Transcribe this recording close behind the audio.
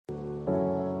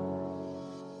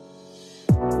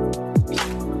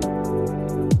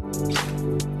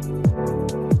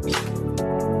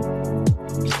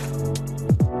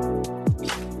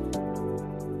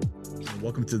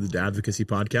welcome to the Dadvocacy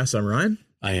Podcast. I'm Ryan.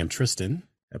 I am Tristan.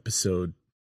 Episode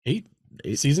 8?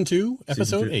 Season 2,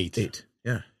 episode 8. 8.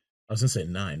 Yeah. I was going to say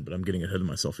 9, but I'm getting ahead of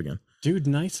myself again. Dude,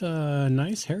 nice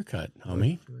haircut,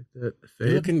 homie. I like that fade.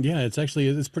 You're looking, yeah, it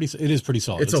is pretty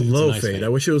solid. It's a low nice fade. I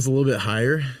wish it was a little bit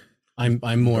higher.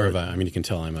 I'm more of a, I mean, you can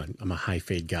tell I'm a high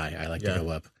fade guy. I like to go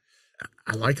up.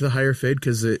 I like the higher fade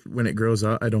because when it grows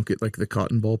out, I don't get like the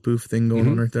cotton ball poof thing going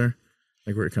on right there.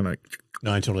 Like where it kind of like.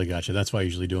 No, I totally got you. That's why I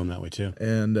usually do them that way too.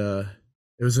 And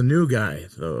it was a new guy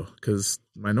though, because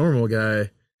my normal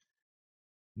guy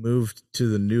moved to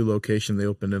the new location they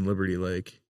opened in Liberty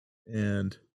Lake,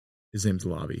 and his name's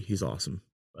Lobby. He's awesome,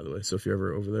 by the way. So if you're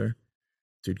ever over there,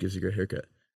 dude gives you a great haircut.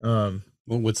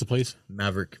 What's the place?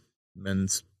 Maverick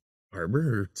Men's Harbor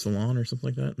or Salon or something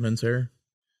like that. Men's Hair.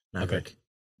 Maverick. Okay.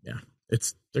 Yeah,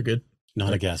 they're good.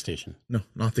 Not a gas station. No,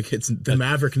 not the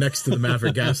Maverick next to the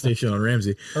Maverick gas station on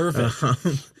Ramsey.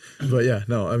 Perfect. But yeah,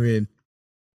 no, I mean,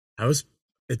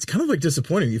 it's kind of like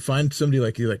disappointing. You find somebody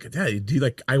like you, like, yeah,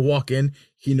 I walk in,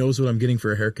 he knows what I'm getting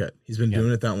for a haircut. He's been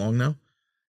doing it that long now,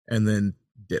 and then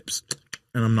dips,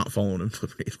 and I'm not following him.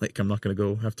 Like, I'm not going to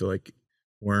go have to like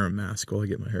wear a mask while I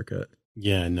get my haircut.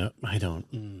 Yeah, no, I don't.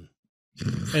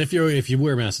 And if you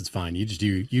wear a mask, it's fine. You just do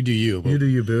you. You do you,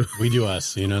 boo. We do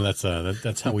us. You know, that's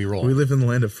how we roll. We live in the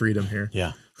land of freedom here.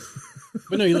 Yeah.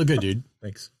 But no, you look good, dude.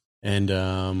 Thanks. And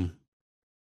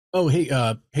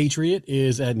Patriot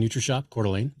is at NutriShop, Coeur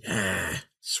d'Alene. Yeah.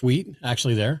 Sweet,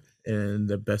 actually there. And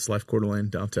the Best Life Coeur d'Alene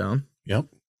downtown. Yep.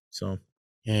 So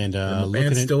and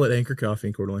still at Anchor Coffee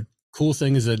in Coeur d'Alene. Cool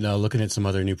thing is that looking at some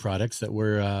other new products that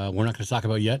we're not going to talk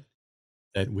about yet,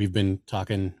 that we've been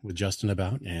talking with Justin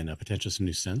about, and potentially some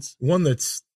new scents. One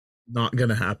that's not going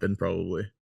to happen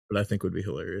probably, but I think would be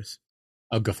hilarious.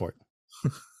 Oh, go for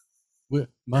it.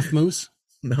 Muff Moose?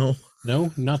 No,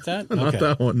 not that. Not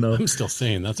that one. No, I'm still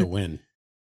saying that's a win.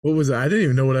 What was it? I didn't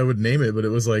even know what I would name it, but it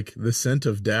was like the scent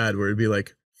of dad, where it'd be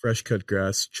like fresh cut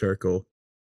grass, charcoal,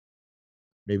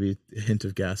 maybe a hint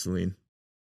of gasoline.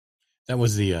 That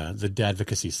was the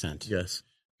Dadvocacy scent. Yes,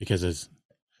 because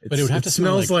but it would have to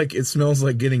smell like it smells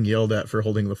like getting yelled at for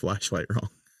holding the flashlight wrong.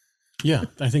 Yeah,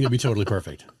 I think it'd be totally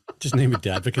perfect. Just name it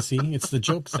Dadvocacy. It's the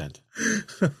joke scent.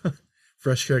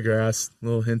 Fresh cut grass, a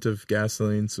little hint of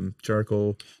gasoline, some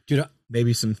charcoal, dude.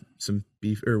 Maybe some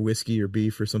beef or whiskey or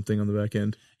beef or something on the back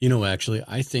end. You know, actually,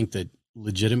 I think that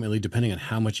legitimately, depending on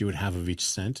how much you would have of each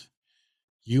scent,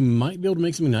 you might be able to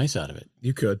make something nice out of it.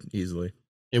 You could easily.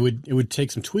 It would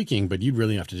take some tweaking, but you'd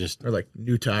really have to just or like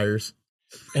new tires.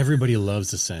 Everybody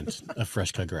loves the scent of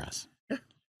fresh cut grass. Yeah.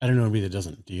 I don't know anybody that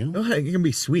doesn't. Do you? Oh, it can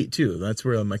be sweet too. That's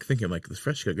where I'm like thinking like the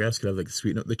fresh cut grass could have like a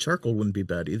sweet note. The charcoal wouldn't be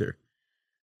bad either,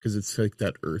 because it's like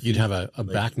that earthy. You'd have a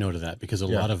back note of that, because a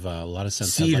lot of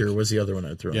scents. Cedar was the other one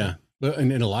I'd throw. Yeah, but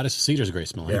and a lot of cedar's a great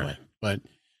smell anyway. But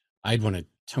I'd want to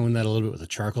tone that a little bit with the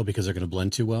charcoal because they're going to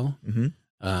blend too well.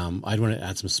 Mm-hmm. I'd want to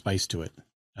add some spice to it.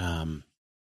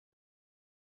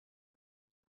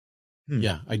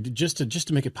 Yeah, I just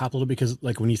to make it pop a little, because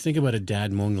like when you think about a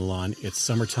dad mowing the lawn, it's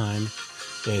summertime.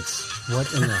 It's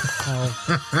what in the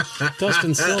hell?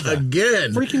 Dustin Silva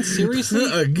again? Freaking seriously?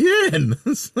 Again?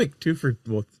 It's like two of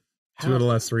the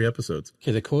last 3 episodes.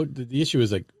 Okay, the quote. The issue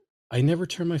is like, I never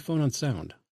turn my phone on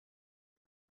sound.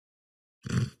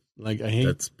 Like I hate.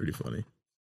 That's pretty funny.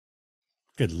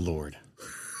 Good Lord.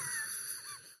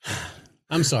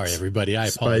 I'm sorry, everybody. I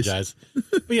apologize.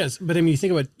 But yes, but I mean, you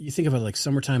think about like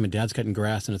summertime and dad's cutting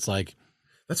grass, and it's like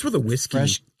that's where the whiskey,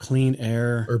 fresh, clean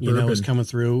air, or bourbon, is coming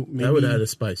through. Maybe, that would add a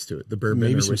spice to it. The bourbon,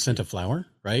 maybe some scent of flower,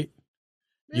 right?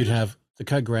 Yeah. You'd have the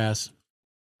cut grass.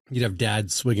 You'd have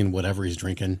dad swigging whatever he's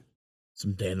drinking.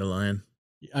 Some dandelion.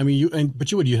 I mean, you'd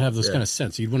have those kind of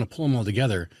scents. You'd want to pull them all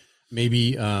together.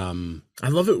 Maybe. I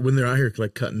love it when they're out here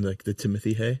like cutting like the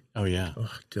Timothy hay. Oh yeah,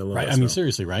 right. I mean,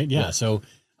 seriously, right? Yeah. So.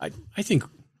 I think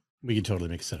we could totally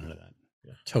make a set out of that.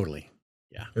 Yeah. Totally.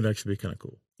 Yeah. It'd actually be kind of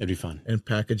cool. It'd be fun. And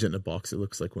package it in a box that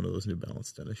looks like one of those New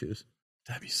Balance tennis shoes.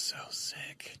 That'd be so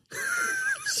sick.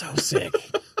 So sick.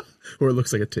 Or it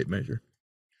looks like a tape measure.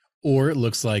 Or it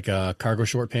looks like cargo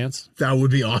short pants. That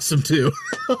would be awesome too.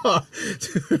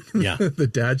 Yeah. The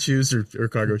dad shoes or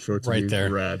cargo shorts right would be there.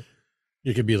 Rad.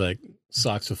 It could be like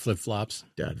socks with flip flops.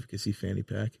 Dadvocacy fanny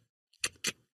pack.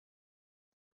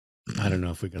 I don't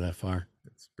know if we go that far.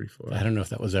 It's pretty far. I don't know if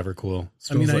that was ever cool.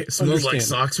 Smells like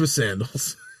socks with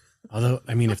sandals. Although,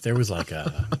 I mean, if there was like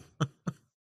a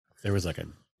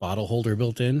bottle holder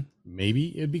built in,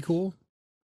 maybe it'd be cool.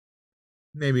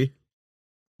 Maybe.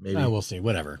 We'll see.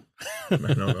 Whatever. I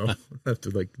don't know. I have to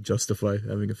like justify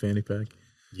having a fanny pack.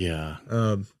 Yeah.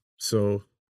 So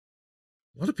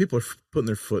a lot of people are putting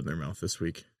their foot in their mouth this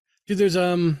week. Dude, there's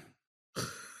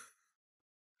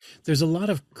There's a lot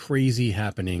of crazy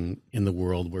happening in the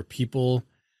world where people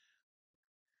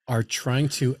are trying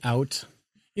to out.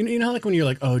 You know, like when you're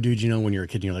like, oh, dude, you know, when you're a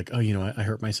kid, you're like, oh, you know, I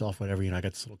hurt myself, whatever. You know, I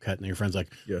got this little cut, and your friend's like,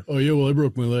 oh, yeah, well, I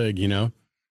broke my leg. You know,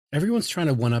 everyone's trying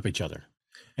to one up each other,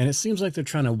 and it seems like they're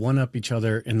trying to one up each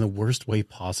other in the worst way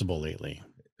possible lately.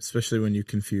 Especially when you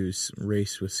confuse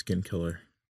race with skin color.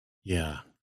 Yeah,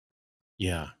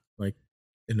 yeah, like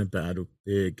in a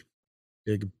big,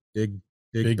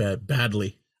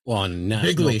 badly. Well, on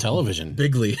national television,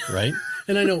 bigly, right?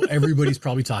 And I know everybody's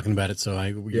probably talking about it, so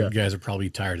you guys are probably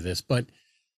tired of this, but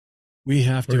we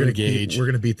have to engage. We're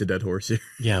going to beat the dead horse here.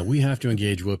 Yeah, we have to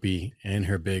engage Whoopi and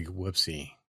her big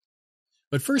whoopsie.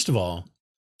 But first of all,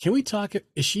 can we talk?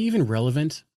 Is she even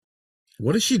relevant?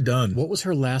 What has she done? What was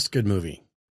her last good movie?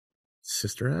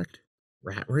 Sister Act?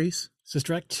 Rat Race?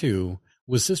 Sister Act 2.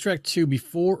 Was Sister Act 2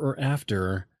 before or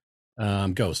after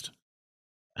Ghost?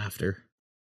 After.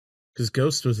 Because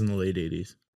Ghost was in the late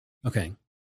 80s. Okay.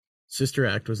 Sister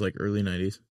Act was like early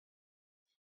 90s.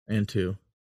 And 2.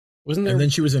 Wasn't there? And then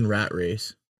she was in Rat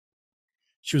Race.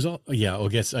 She was all, yeah, I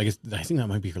guess I think that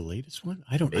might be her latest one.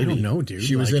 I don't know, dude.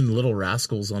 She was in Little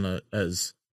Rascals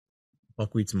as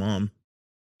Buckwheat's mom.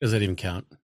 Does that even count?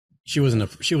 She wasn't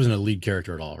a lead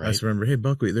character at all, right? I just remember, hey,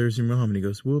 Buckwheat, there's your mom. And he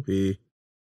goes, Whoopi.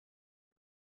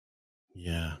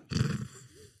 Yeah.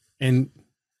 And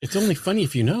it's only funny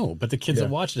if you know, but the kids that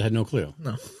watched it had no clue.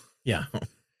 No. Yeah.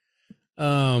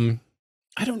 I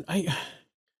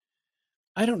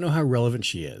don't know how relevant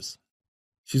she is.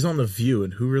 She's on The View,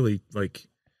 and who really, like,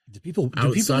 do people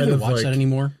even watch that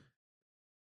anymore?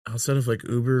 Outside of like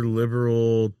uber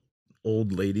liberal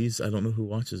old ladies, I don't know who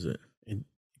watches it.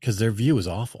 Because their view is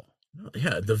awful.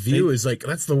 Yeah, The View is like,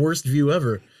 that's the worst view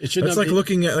ever. It's like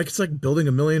looking at, like, it's like building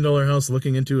 $1 million house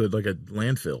looking into it like a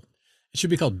landfill. It should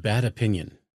be called Bad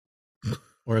Opinion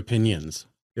or Opinions.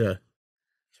 Yeah.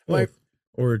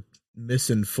 Or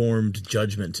misinformed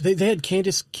judgment. They had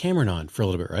Candace Cameron on for a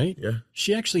little bit, right? Yeah.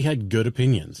 She actually had good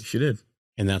opinions. She did.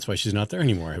 And that's why she's not there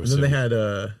anymore. And then they had,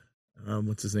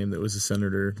 what's his name? That was a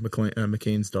Senator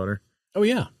McCain's daughter. Oh,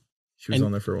 yeah. She was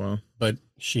on there for a while. But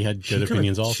she had good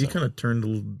opinions also. She kind of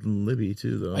turned Libby,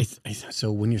 too, though.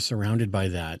 So when you're surrounded by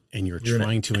that and you're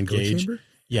trying to engage, chamber?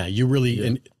 Yeah, you really,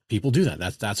 and people do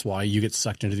that. That's why you get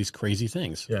sucked into these crazy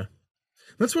things. Yeah.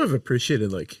 That's what I've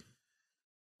appreciated, like,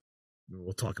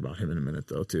 we'll talk about him in a minute,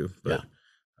 though, too. But,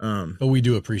 but we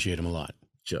do appreciate him a lot.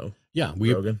 Joe. Yeah,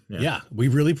 Rogan. Yeah, we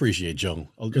really appreciate Joe.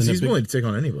 Because he's willing to take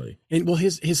on anybody. And well,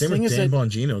 his thing is Dan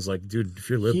Bongino's like, dude, if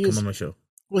you're Lib, come on my show.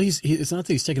 Well, it's not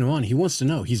that he's taking him on. He wants to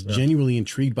know. He's genuinely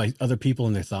intrigued by other people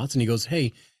and their thoughts. And he goes,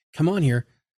 hey, come on here.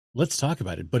 Let's talk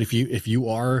about it. But if you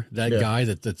are that guy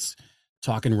that's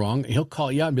talking wrong, he'll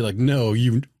call you out and be like, no,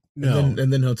 no.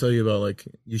 And then he'll tell you about, like,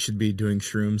 you should be doing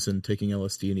shrooms and taking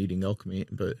LSD and eating elk meat.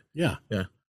 But yeah.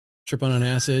 Tripping on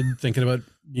acid, thinking about,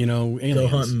 aliens. Go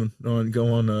hunting,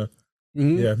 go on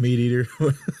meat eater.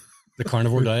 The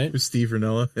carnivore diet with Steve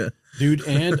Ranella, dude,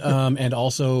 and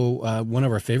also one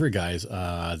of our favorite guys,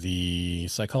 the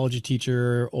psychology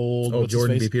teacher,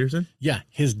 Jordan B. Peterson. Yeah,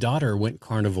 his daughter went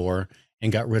carnivore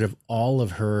and got rid of all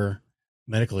of her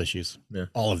medical issues. Yeah,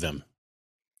 all of them.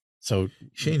 So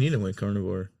Shane Eden went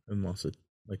carnivore and lost it.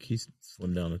 Like, he's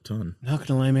slimmed down a ton. Not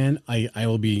gonna lie, man.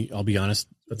 I'll be honest.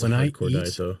 That's when a hardcore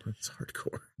diet, though. It's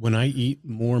hardcore. When I eat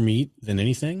more meat than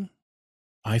anything,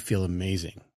 I feel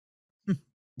amazing.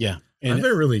 Yeah. And I've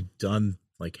never really done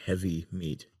like heavy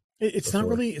meat. It's not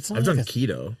really, it's not I've done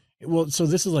keto. Well, so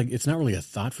this is like, it's not really a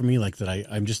thought for me. Like that.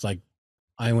 I'm just like,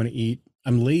 I want to eat.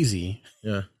 I'm lazy.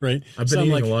 Yeah. Right. I've been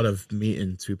eating a lot of meat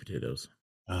and sweet potatoes.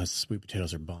 Sweet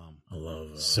potatoes are bomb. I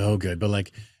love so good. But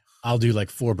like, I'll do like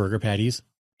 4 burger patties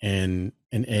and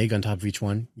an egg on top of each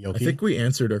one. Yoki. I think we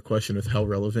answered our question of how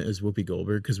relevant is Whoopi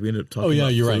Goldberg, because we ended up talking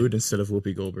about food instead of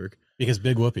Whoopi Goldberg. Because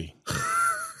big Whoopi.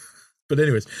 But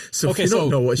anyways, so if you don't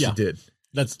know what she did,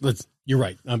 let's. You're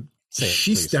right.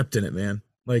 She stepped in it, man.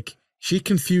 Like, she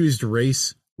confused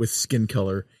race with skin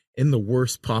color in the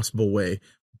worst possible way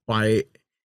by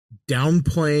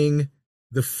downplaying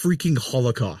the freaking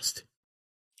Holocaust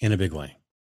in a big way.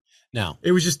 Now,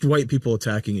 it was just white people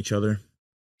attacking each other.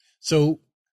 So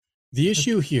the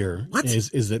issue here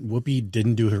is that Whoopi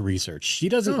didn't do her research. She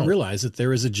doesn't realize that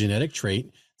there is a genetic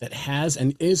trait that has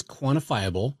and is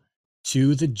quantifiable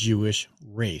to the Jewish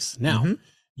race. Now,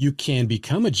 you can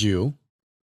become a Jew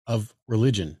of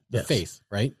religion, faith,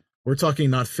 right? We're talking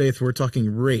not faith, we're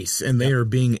talking race, and they are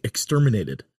being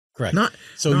exterminated. Correct.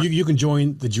 You can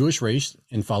join the Jewish race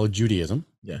and follow Judaism.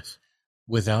 Yes.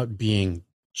 Without being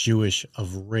Jewish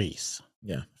of race.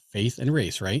 Yeah. Faith and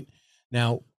race, right?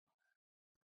 Now,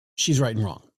 she's right and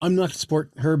wrong. I'm not to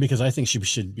support her because I think she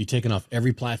should be taken off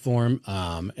every platform.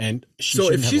 And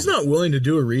so if she's not willing to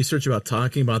do a research about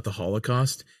talking about the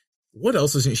Holocaust, what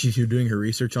else isn't she doing her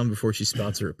research on before she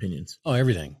spouts her opinions? Oh,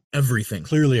 everything.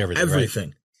 Clearly everything. Everything.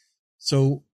 Right?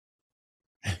 So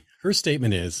her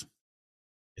statement is,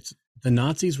 it's the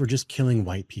Nazis were just killing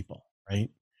white people, right?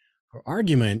 Her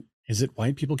argument is that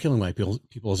white people killing white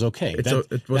people is okay.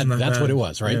 That's what it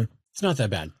was, right? Yeah. It's not that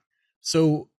bad.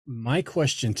 So my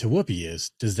question to Whoopi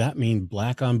is, does that mean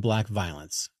black on black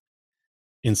violence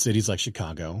in cities like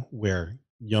Chicago, where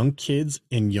young kids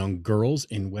and young girls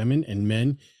and women and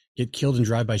men get killed in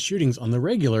drive-by shootings on the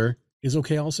regular, is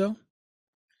okay also?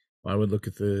 I would look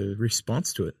at the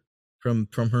response to it from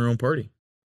her own party.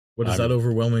 What is that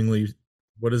overwhelmingly?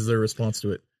 What is their response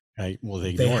to it? Well,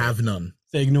 they have none.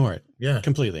 They ignore it. Yeah,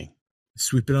 completely.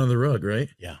 Sweep it under the rug, right?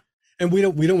 Yeah. And we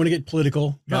don't want to get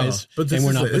political, guys. No, but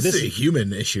this is a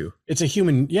human issue. It's a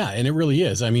human, yeah, and it really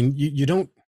is. I mean, you don't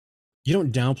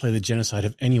downplay the genocide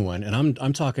of anyone, and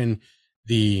I'm talking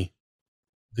the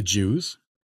Jews,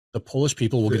 the Polish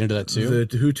people. We'll get into that too.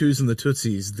 The Hutus and the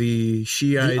Tutsis, the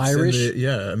Shiites, the Irish,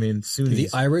 Sunnis. The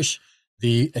Irish,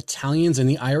 the Italians, and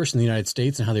the Irish in the United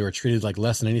States, and how they were treated like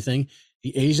less than anything.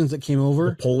 The Asians that came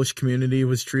over, the Polish community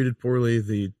was treated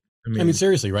poorly. I mean,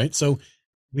 seriously, right? So.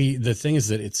 The thing is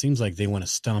that it seems like they want to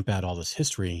stomp out all this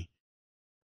history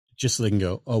just so they can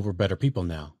go, oh, we're better people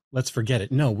now. Let's forget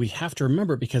it. No, we have to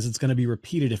remember it because it's going to be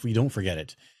repeated if we don't forget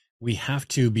it. We have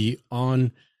to be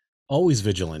always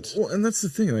vigilant. Well, and that's the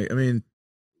thing. Like, I mean,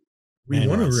 we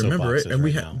want to remember it, and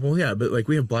we have. Well, yeah, but like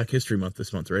we have Black History Month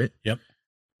this month, right? Yep.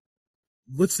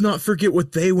 Let's not forget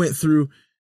what they went through,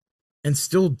 and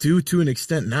still do to an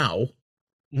extent now.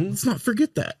 Let's not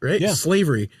forget that, right? Yeah.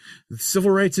 Slavery,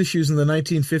 civil rights issues in the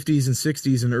 1950s and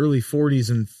 60s and early 40s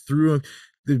and through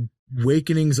the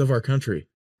awakenings of our country,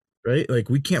 right? Like,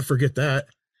 we can't forget that.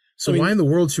 So why in the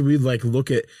world should we like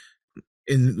look at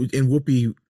in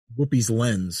Whoopi's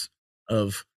lens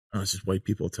of it's just white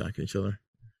people attacking each other?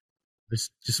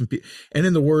 There's just some people, and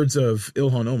in the words of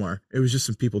Ilhan Omar, it was just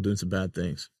some people doing some bad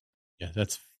things. Yeah,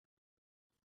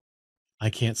 I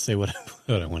can't say what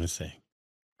I want to say.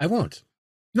 I won't.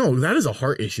 No, that is a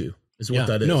heart issue, is what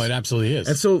that is. No, it absolutely is.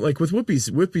 And so, like, with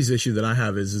Whoopi's issue that I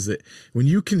have is that when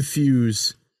you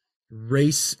confuse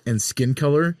race and skin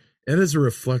color, it is a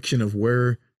reflection of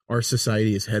where our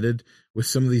society is headed with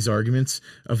some of these arguments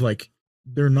of, like,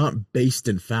 they're not based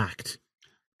in fact.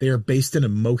 They are based in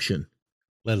emotion.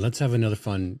 Let's have a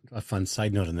fun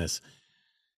side note on this.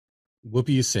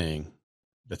 Whoopi is saying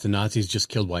that the Nazis just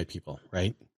killed white people,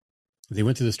 right? They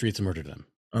went to the streets and murdered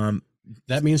them.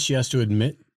 That means she has to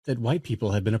admit that white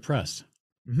people have been oppressed.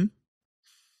 Mm-hmm.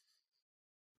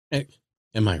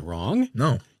 Am I wrong?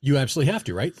 No. You absolutely have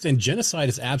to, right? And genocide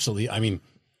is absolutely, I mean,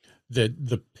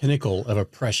 the pinnacle of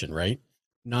oppression, right?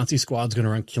 Nazi squads going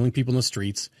around killing people in the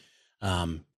streets.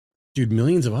 Dude,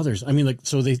 millions of others. I mean, like,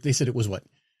 so they said it was what?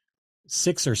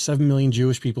 6 or 7 million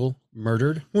Jewish people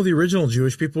murdered? Well, the original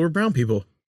Jewish people were brown people.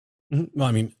 Mm-hmm. Well,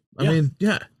 I mean,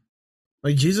 yeah.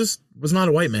 Like, Jesus was not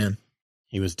a white man.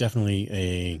 He was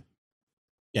definitely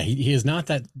he is not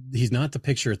that. He's not the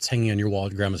picture that's hanging on your wall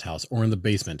at grandma's house or in the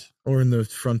basement or in the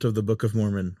front of the Book of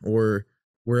Mormon or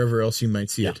wherever else you might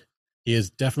see it. He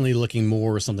is definitely looking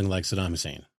more something like Saddam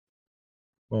Hussein.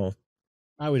 Well,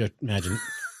 I would imagine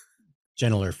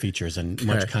gentler features and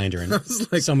much kinder and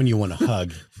like, someone you want to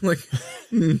hug. Like,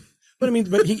 but I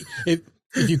mean,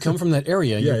 if you come from that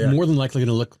area, you're more than likely going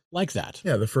to look like that.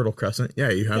 Yeah, the Fertile Crescent.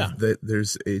 Yeah, you have that.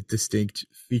 There's a distinct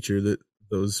feature that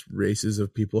those races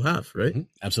of people have, right? Mm-hmm.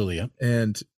 Absolutely, yeah.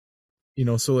 And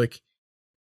so like,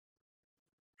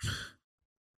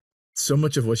 so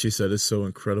much of what she said is so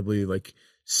incredibly like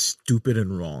stupid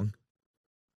and wrong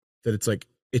that it's like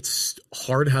it's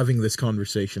hard having this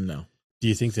conversation now. Do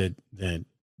you think that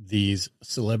these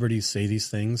celebrities say these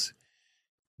things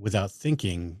without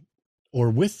thinking? Or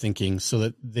with thinking, so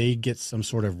that they get some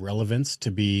sort of relevance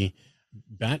to be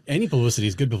bad? Any publicity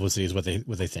is good publicity, is what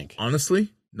they think. Honestly,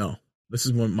 no. This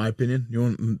is my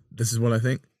opinion. This is what I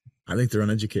think. I think they're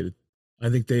uneducated. I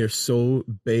think they are so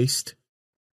based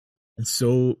and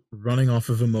so running off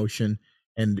of emotion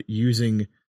and using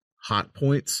hot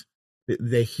points that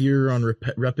they hear on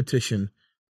repetition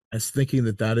as thinking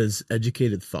that is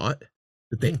educated thought,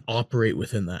 that they operate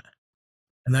within that.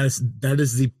 And that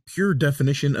is the pure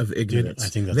definition of ignorance. Dude, I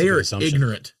think that's they a good are assumption.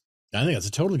 Ignorant. I think that's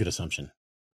a totally good assumption.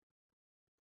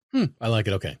 I like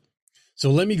it. Okay. So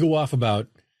let me go off about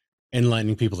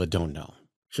enlightening people that don't know.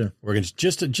 Sure. We're going to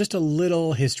just a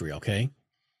little history. Okay.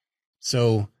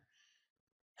 So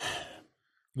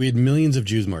we had millions of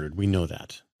Jews murdered. We know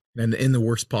that. And in the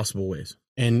worst possible ways.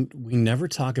 And we never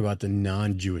talk about the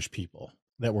non-Jewish people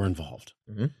that were involved.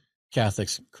 Mm-hmm.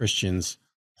 Catholics, Christians,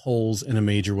 Poles in a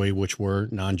major way, which were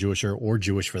non-Jewish or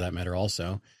Jewish for that matter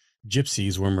also.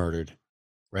 Gypsies were murdered,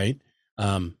 right?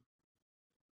 And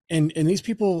these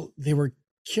people, they were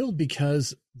killed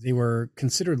because they were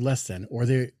considered less than, or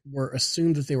they were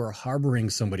assumed that they were harboring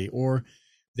somebody, or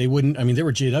they wouldn't. I mean, there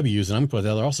were JWs, and I'm put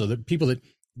that also the people that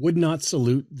would not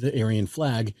salute the Aryan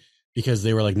flag because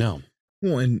they were like, no.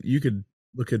 Well, and you could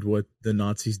look at what the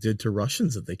Nazis did to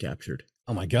Russians that they captured.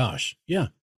 Oh my gosh. Yeah.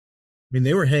 I mean,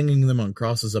 they were hanging them on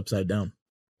crosses upside down.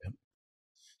 Yep.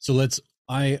 So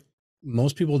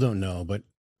most people don't know, but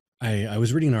I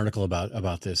was reading an article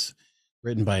about this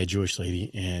written by a Jewish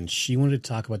lady, and she wanted to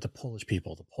talk about the Polish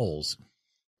people, the Poles,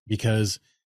 because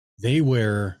they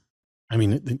were, I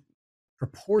mean,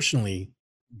 proportionally,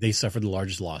 they suffered the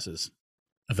largest losses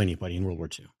of anybody in World War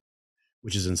II,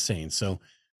 which is insane. So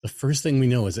the first thing we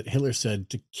know is that Hitler said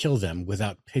to kill them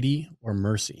without pity or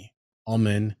mercy, all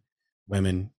men,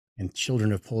 women, and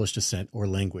children of Polish descent or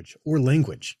language.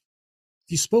 If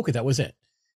you spoke it, that was it.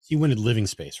 He wanted living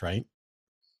space, right?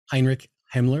 Heinrich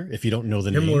Himmler, if you don't know the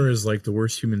name. Himmler is like the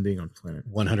worst human being on the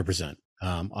planet. 100%.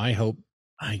 I hope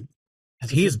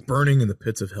he is burning in the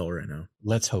pits of hell right now.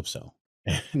 Let's hope so.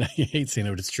 And I hate saying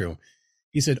it, but it's true.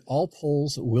 He said, all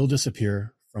Poles will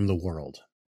disappear from the world.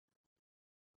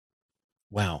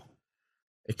 Wow.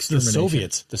 The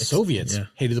Soviets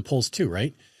hated the Poles too,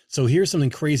 right? So here's something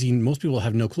crazy most people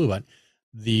have no clue about.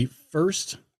 The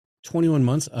first 21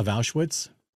 months of Auschwitz,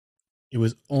 it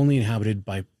was only inhabited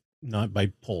not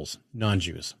by Poles,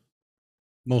 non-Jews.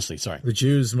 Mostly, sorry. The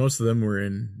Jews, most of them were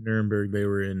in Nuremberg. They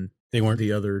weren't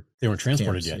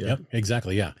transported camps, yet. Yeah. Yep,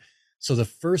 exactly. Yeah. So the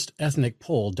first ethnic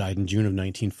Pole died in June of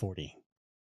 1940.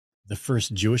 The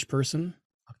first Jewish person,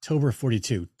 October of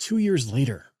 42, 2 years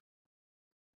later.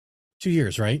 2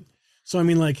 years, right? So, I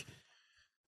mean, like,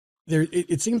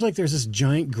 it seems like there's this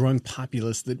giant growing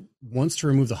populace that wants to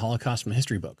remove the Holocaust from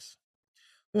history books.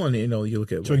 Well, and you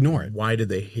look at ignore it. Why did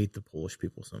they hate the Polish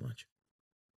people so much?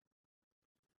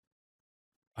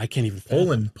 I can't even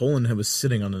fathom. Poland was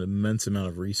sitting on an immense amount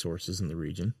of resources in the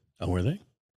region. Oh, were they?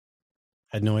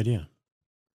 Had no idea.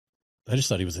 I just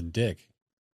thought he was a dick.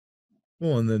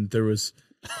 Well, and then there was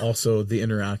also the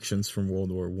interactions from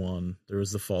World War I. There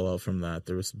was the fallout from that.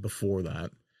 There was before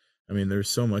that. I mean, there's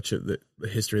so much of the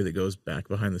history that goes back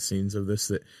behind the scenes of this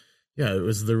that, yeah,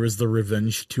 there was the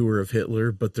revenge tour of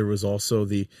Hitler, but there was also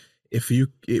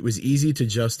it was easy to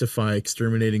justify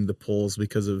exterminating the Poles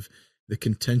because of the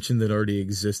contention that already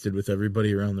existed with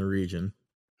everybody around the region.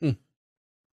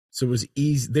 So it was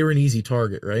easy. They were an easy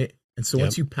target, right? And so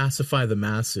once you pacify the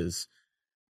masses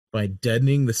by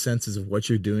deadening the senses of what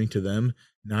you're doing to them,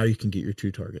 now you can get your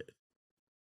true target.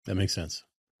 That makes sense.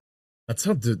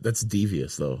 That's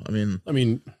devious, though. I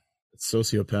mean, it's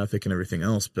sociopathic and everything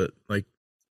else, but like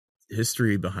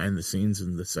history behind the scenes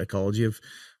and the psychology of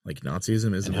like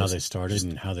Nazism is and how they started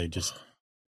and how they just,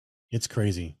 it's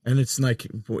crazy. And it's like,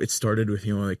 it started with,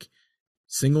 like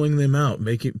singling them out,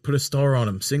 put a star on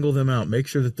them, single them out, make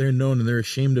sure that they're known and they're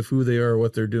ashamed of who they are,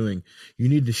 what they're doing. You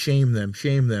need to shame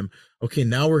them. Okay,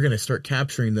 now we're going to start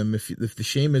capturing them. If the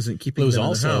shame isn't keeping them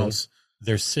in the house,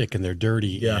 they're sick and they're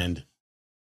dirty and,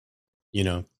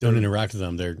 don't interact with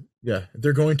them.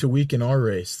 They're going to weaken our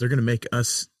race. They're going to make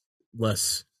us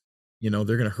less, they're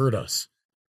going to hurt us.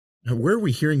 Now, where are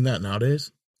we hearing that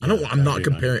nowadays? I'm not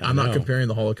comparing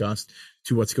the Holocaust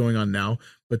to what's going on now,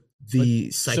 but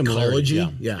the psychology,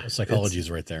 the psychology is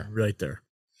right there. Right there.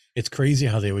 It's crazy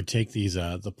how they would take these,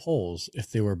 the Poles, if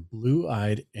they were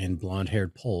blue-eyed and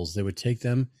blonde-haired Poles, they would take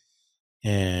them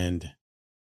and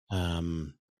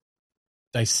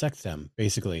dissect them,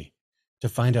 basically, to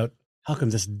find out how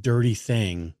come this dirty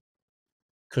thing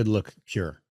could look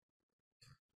pure.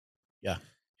 Yeah.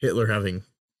 Hitler having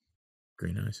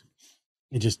green eyes.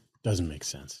 It just doesn't make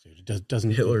sense, dude. It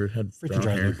doesn't. Hitler had freaking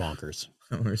drive me bonkers.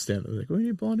 I don't understand. Like, well, you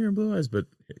need blonde hair and blue eyes, but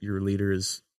your leader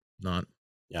is not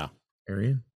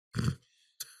Aryan.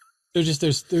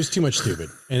 There's too much stupid,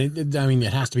 and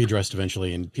it has to be addressed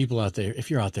eventually. And people out there, if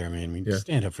you're out there, man,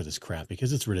 stand up for this crap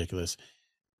because it's ridiculous.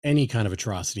 Any kind of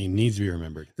atrocity needs to be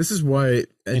remembered. This is why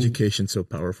education's so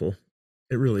powerful.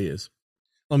 It really is.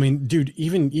 I mean, dude,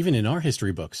 even in our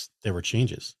history books, there were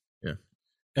changes. Yeah.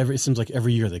 It seems like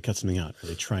every year they cut something out or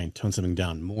they try and tone something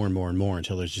down more and more and more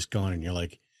until it's just gone. And you're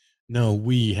like, no,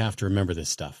 we have to remember this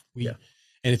stuff. And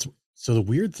it's so the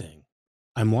weird thing.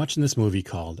 I'm watching this movie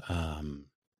called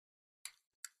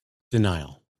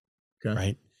Denial. Okay.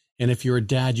 Right. And if you're a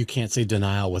dad, you can't say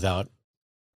denial without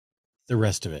the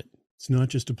rest of it. It's not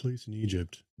just a place in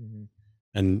Egypt. Mm-hmm.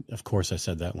 And of course I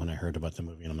said that when I heard about the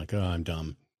movie and I'm like, oh, I'm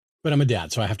dumb. but I'm a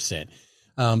dad, so I have to say it.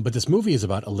 But this movie is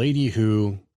about a lady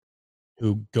who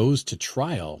goes to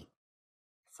trial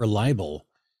for libel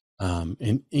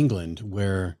in England,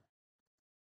 where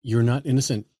you're not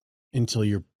innocent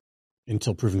until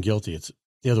proven guilty. It's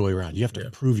the other way around. You have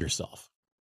to prove yourself,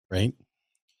 right?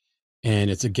 And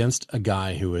it's against a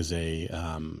guy who is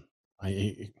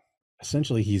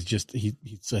essentially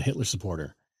he's a Hitler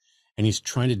supporter, and he's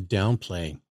trying to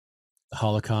downplay the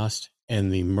Holocaust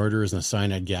and the murders and the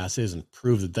cyanide gases and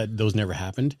prove that those never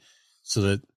happened, so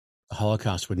that the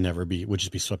Holocaust would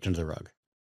just be swept under the rug.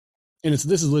 And it's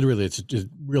a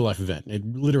real life event. It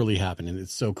literally happened, and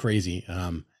it's so crazy.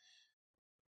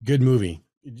 Good movie,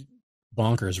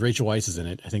 bonkers. Rachel Weisz is in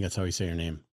it. I think that's how you say her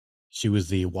name. She was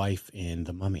the wife in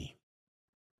The Mummy.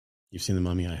 You've seen The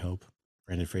Mummy, I hope.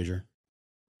 Brendan Fraser.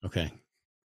 Okay,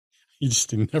 you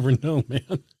just never know,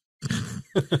 man.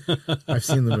 I've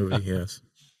seen the movie, yes.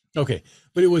 Okay,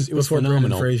 but it was before phenomenal.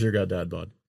 Brendan Fraser got dad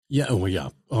bod. Yeah. Oh, yeah.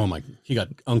 Oh my, he got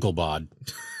Uncle Bod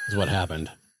is what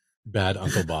happened. Bad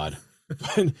Uncle Bod.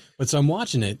 But so I'm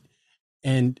watching it,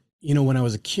 and when I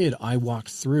was a kid, I walked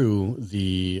through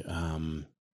the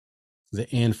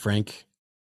Anne Frank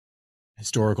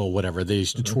historical whatever. They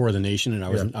used to tour the nation, and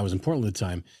I was in Portland at the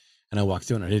time, and I walked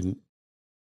through, and I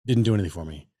didn't do anything for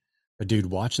me. But dude,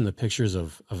 watching the pictures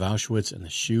of Auschwitz and the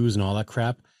shoes and all that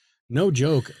crap, no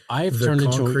joke, I've turned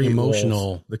into an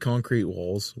emotional. The concrete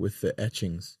walls with the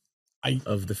etchings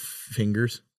of the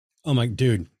fingers. Oh my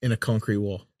dude, in a concrete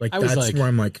wall, that's where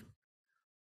I'm like.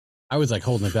 I was like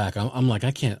holding it back. I'm like,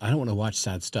 I don't want to watch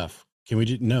sad stuff. Can we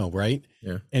just, no, right?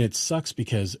 Yeah. And it sucks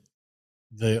because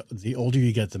the older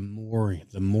you get, the more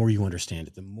you understand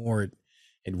it, the more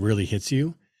it really hits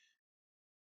you.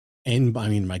 And I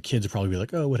mean, my kids will probably be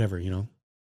like, oh, whatever,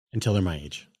 until they're my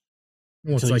age.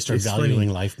 Well, until you start valuing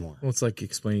life more. Well, it's like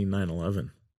explaining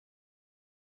 9/11.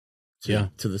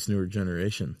 To this newer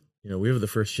generation. We have the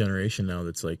first generation now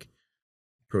that's like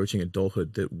approaching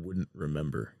adulthood that wouldn't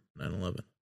remember 9/11.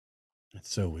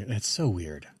 That's so weird. That's so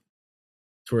weird.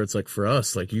 It's where it's like for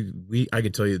us, like I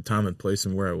could tell you the time and place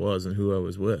and where I was and who I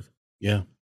was with. Yeah.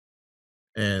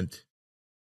 And,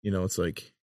 it's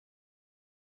like,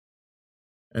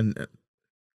 and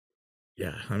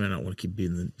yeah, I mean, I don't want to keep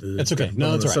being that's okay.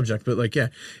 No, that's the right. subject, but like, yeah.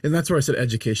 And that's where I said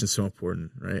education is so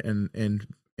important, right? And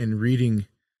reading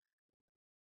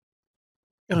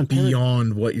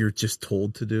beyond what you're just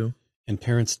told to do. And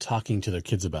parents talking to their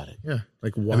kids about it. Yeah.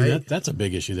 Like why? I mean, that's a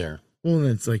big issue there. Well, and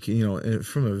it's like,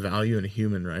 from a value and a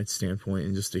human rights standpoint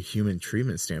and just a human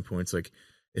treatment standpoint, it's like,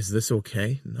 is this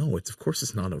okay? No, of course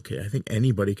it's not okay. I think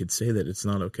anybody could say that it's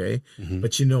not okay. Mm-hmm.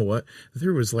 But you know what?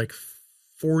 There was like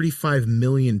 45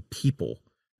 million people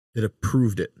that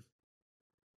approved it.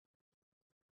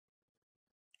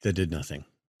 That did nothing.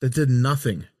 And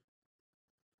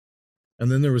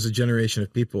then there was a generation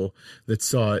of people that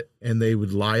saw it and they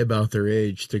would lie about their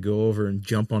age to go over and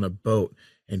jump on a boat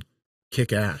and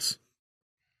kick ass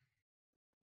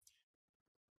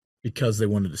because they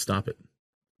wanted to stop it.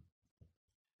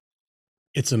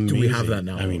 It's amazing. Do we have that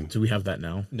now? I mean, do we have that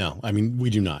now? No, I mean, we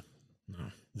do not. No.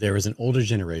 There is an older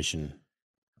generation.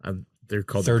 They're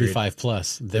called 35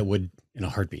 plus that would in a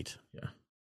heartbeat. Yeah.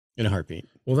 In a heartbeat.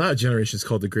 Well, that generation is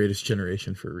called the greatest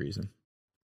generation for a reason.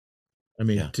 I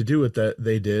mean, to do what that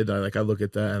they did, I look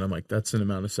at that and I'm like, that's an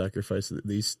amount of sacrifice that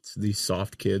these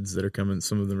soft kids that are coming.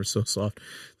 Some of them are so soft.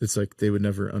 It's like they would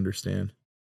never understand.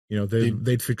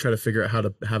 They'd try to figure out how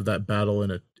to have that battle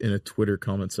in a Twitter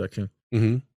comment section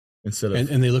instead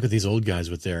of. And they look at these old guys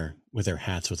with their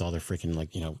hats with all their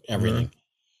freaking everything.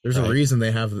 There's a reason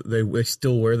they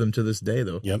still wear them to this day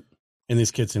though. Yep. And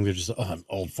these kids think they're just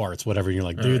old farts, whatever. And you're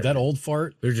like, dude, that old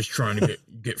fart. They're just trying to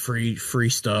get free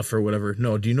stuff or whatever.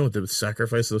 No, do you know what the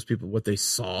sacrifice of those people, what they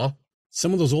saw?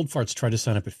 Some of those old farts tried to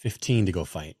sign up at 15 to go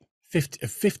fight.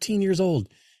 15 years old.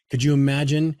 Could you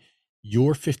imagine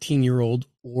your 15-year-old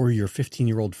or your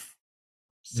 15-year-old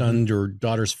son or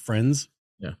daughter's friends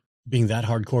being that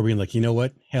hardcore, being like, you know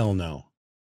what? Hell no.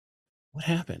 What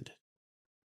happened?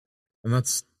 And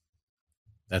that's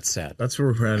sad. That's where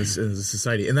we're at as a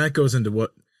society. And that goes into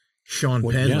what Sean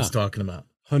Penn was talking about.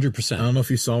 100%. I don't know if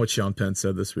you saw what Sean Penn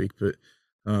said this week, but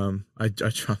I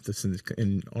dropped this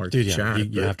in our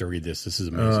chat. You have to read this. This is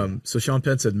amazing. So Sean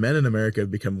Penn said, men in America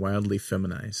have become wildly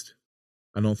feminized.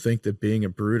 I don't think that being a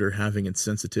brute or having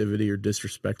insensitivity or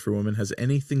disrespect for women has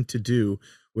anything to do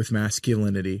with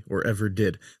masculinity or ever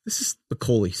did. This is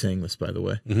Spicoli saying this, by the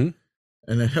way. Mm-hmm.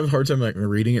 And I have a hard time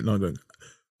reading it and I'm going,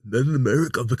 men in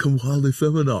America become wildly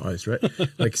feminized, right?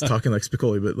 Like he's talking like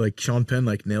Spicoli, but Sean Penn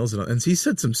nails it. And he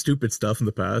said some stupid stuff in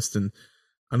the past, and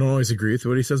I don't always agree with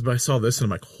what he says, but I saw this and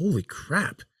I'm like, holy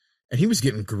crap. and he was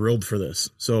getting grilled for this.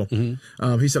 So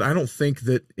he said, I don't think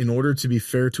that in order to be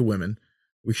fair to women,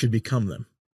 we should become them.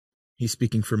 He's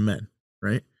speaking for men,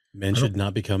 right? Men should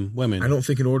not become women. I don't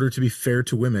think in order to be fair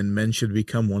to women, men should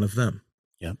become one of them.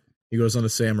 Yep. He goes on to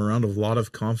say, I'm around a lot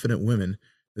of confident women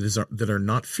that are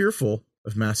not fearful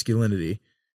of masculinity.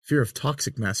 Fear of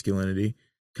toxic masculinity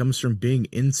comes from being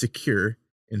insecure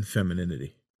in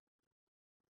femininity.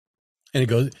 And it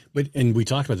goes, and we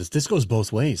talked about this. This goes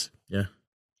both ways. Yeah.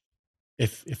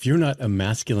 If you're not a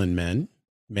masculine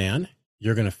man,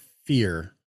 you're going to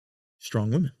fear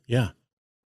strong women. Yeah.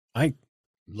 I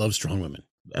love strong women.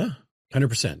 Yeah.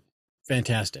 100%.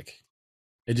 Fantastic.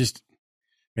 It just,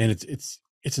 man,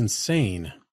 it's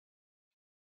insane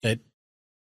that,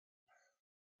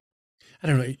 I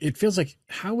don't know. It feels like,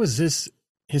 how is this,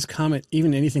 his comment,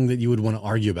 even anything that you would want to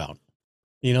argue about?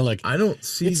 You know, like, I don't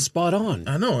see, it's spot on.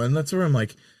 I know. And that's where I'm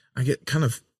like, I get kind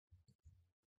of,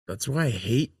 that's why I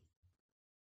hate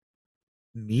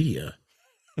media.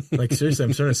 Like, seriously,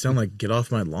 I'm starting to sound like get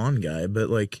off my lawn guy, but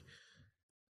like,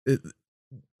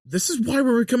 this is why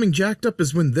we're becoming jacked up,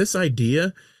 is when this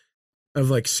idea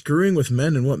of like screwing with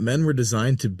men and what men were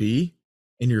designed to be,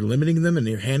 and you're limiting them and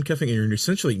you're handcuffing and you're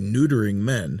essentially neutering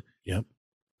men. Yep.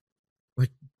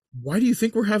 Like, why do you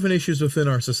think we're having issues within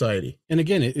our society? And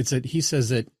again, it's that he says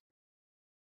that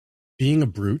being a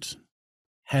brute,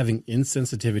 having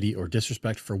insensitivity or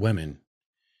disrespect for women,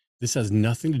 this has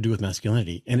nothing to do with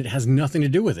masculinity, and it has nothing to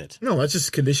do with it. No, that's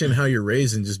just conditioning how you're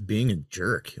raised and just being a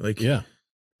jerk. Like, yeah.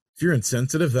 If you're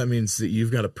insensitive, that means that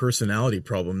you've got a personality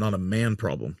problem, not a man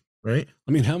problem, right?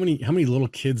 I mean, how many little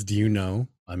kids do you know?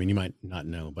 I mean, you might not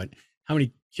know, but how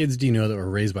many kids do you know that were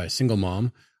raised by a single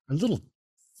mom are little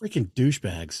freaking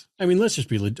douchebags? I mean, let's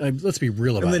be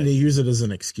real about it. And then they use it as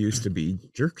an excuse to be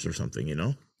jerks or something, you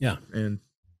know? Yeah. And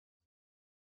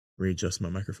readjust my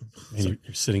microphone. And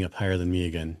you're sitting up higher than me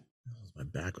again. My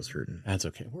back was hurting. That's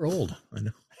okay. We're old. I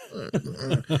know.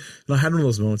 I had one of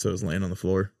those moments I was laying on the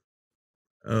floor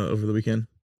over the weekend,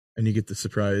 and you get the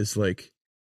surprise like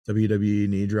WWE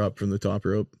knee drop from the top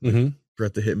rope,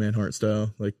 Bret the Hitman Hart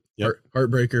style, like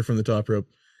heartbreaker from the top rope.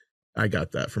 I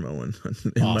got that from Owen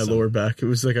in my lower back. It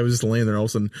was like I was just laying there, and all of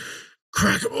a sudden,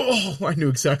 crack! Oh, I knew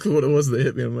exactly what it was that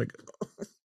hit me. I'm like, oh,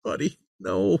 buddy,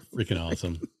 no, freaking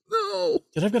awesome. No,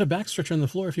 Did I've got a back stretcher on the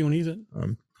floor if you want to use it?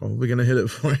 I'm probably gonna hit it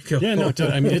before I go. Yeah, no,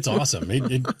 I mean it's awesome.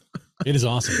 It is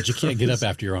awesome, but you can't get up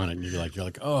after you're on it. And you're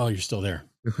like, oh, you're still there.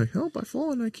 You're like, help! I've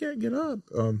fallen. I can't get up.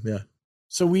 Yeah.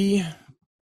 So in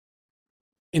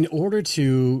order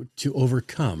to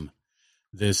overcome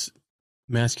this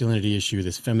masculinity issue,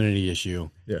 this femininity issue,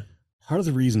 part of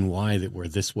the reason why that we're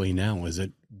this way now is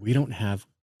that we don't have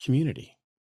community.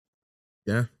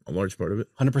 Yeah, a large part of it.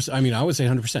 100%. I mean, I would say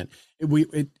 100%. We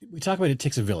talk about it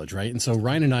takes a village, right? And so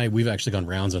Ryan and I, we've actually gone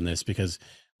rounds on this because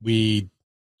I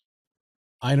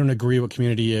don't agree what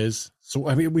community is. So,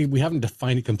 I mean, we haven't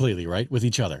defined it completely, right? With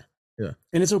each other. Yeah.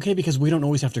 And it's okay because we don't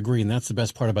always have to agree. And that's the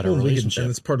best part about our relationship.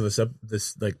 And it's part of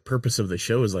this like purpose of the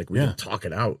show is like, we can talk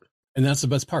it out. And that's the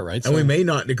best part, right? And we may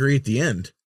not agree at the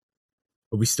end,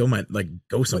 but we still might like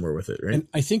go somewhere with it, right? And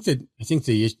I think the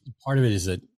part of it is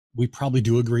that we probably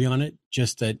do agree on it,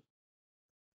 just that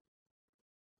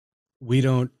we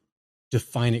don't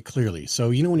define it clearly.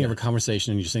 So, you know, when you have a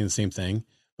conversation and you're saying the same thing,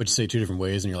 but you say it two different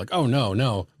ways and you're like, oh, no.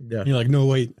 Yeah. And you're like, no,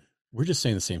 wait, we're just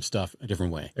saying the same stuff a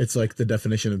different way. It's like the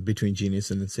definition of between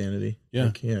genius and insanity. Yeah.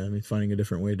 Like, I mean, finding a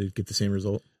different way to get the same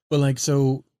result. But like,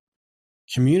 so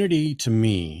community to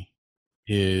me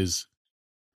is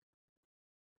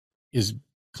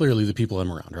clearly the people I'm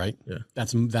around, right? Yeah.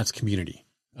 That's community.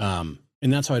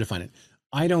 And that's how I define it.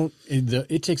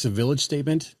 It takes a village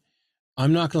statement.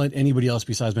 I'm not going to let anybody else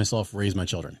besides myself raise my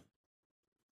children.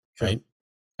 Right. Sure.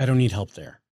 I don't need help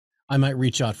there. I might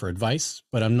reach out for advice,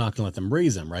 but I'm not going to let them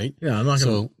raise them. Right. Yeah. I'm not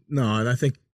going to. No. And I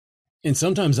think. And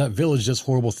sometimes that village does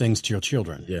horrible things to your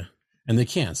children. Yeah. And they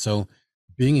can't. So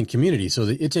being in community. So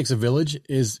it takes a village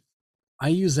I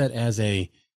use that as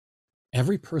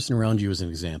every person around you is an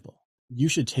example. You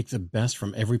should take the best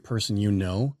from every person you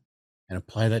know and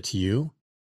apply that to you.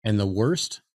 And the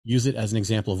worst, use it as an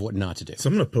example of what not to do. So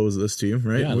I'm going to pose this to you,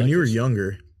 right? Yeah, when you were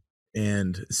younger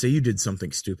and say you did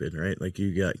something stupid, right? Like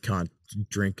you got caught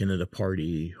drinking at a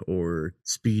party or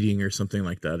speeding or something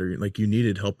like that, or like you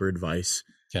needed help or advice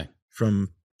from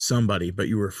somebody, but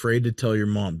you were afraid to tell your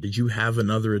mom. Did you have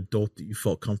another adult that you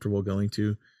felt comfortable going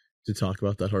to talk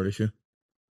about that hard issue?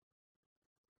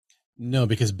 No,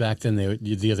 because back then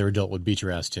the other adult would beat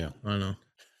your ass too. I know.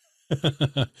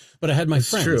 But I had my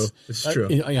friends. It's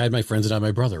true. I had my friends and I had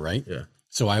my brother, right? Yeah.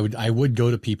 So I would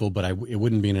go to people, but it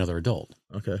wouldn't be another adult.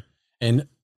 Okay. And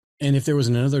And if there was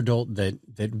another adult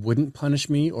that wouldn't punish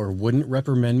me or wouldn't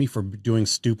reprimand me for doing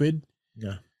stupid,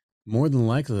 yeah, more than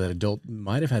likely that adult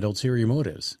might have had ulterior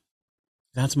motives.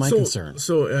 That's my concern.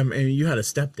 So, and you had a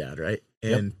stepdad, right?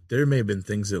 And Yep. there may have been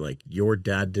things that like your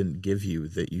dad didn't give you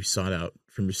that you sought out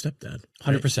from your stepdad.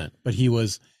 100%. But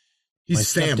he's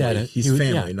family. He's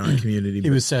family, not community.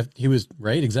 He was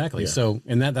right. Exactly. Yeah. So,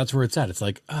 and that's where it's at. It's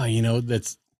like,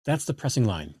 that's the pressing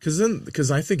line.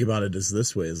 Because I think about it as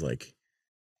this way is like,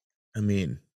 I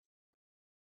mean,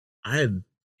 I had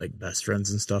like best friends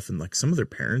and stuff, and like some of their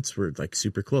parents were like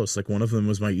super close. Like one of them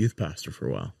was my youth pastor for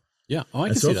a while. Yeah. Oh, I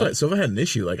can see that. So if I had an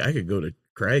issue, like I could go to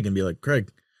Craig and be like, Craig,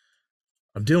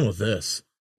 I'm dealing with this.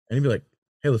 And he'd be like,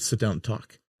 hey, let's sit down and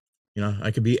talk. You know,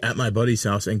 I could be at my buddy's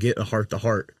house and get a heart to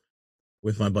heart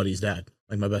with my buddy's dad,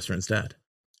 like my best friend's dad.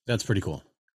 That's pretty cool.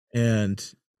 And,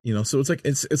 you know, so it's like,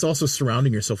 it's also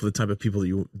surrounding yourself with the type of people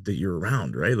that you're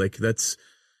around, right? Like that's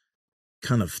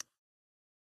kind of,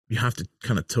 you have to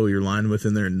kind of toe your line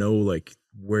within there and know like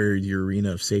where your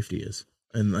arena of safety is.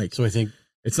 And like, so I think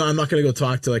it's not, I'm not going to go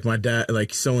talk to like my dad,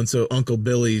 like so-and-so Uncle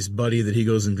Billy's buddy that he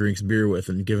goes and drinks beer with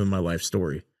and give him my life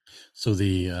story. So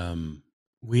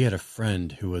we had a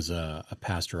friend who was a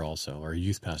pastor also, or a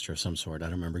youth pastor of some sort. I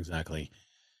don't remember exactly.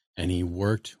 And he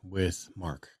worked with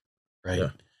Mark, right? Yeah.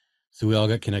 So we all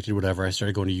got connected, whatever. I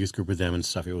started going to youth group with them and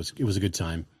stuff. It was a good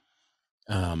time.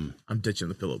 I'm ditching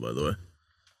the pillow, by the way.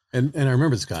 And I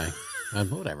remember this guy.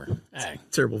 Whatever. Hey.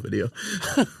 Terrible video.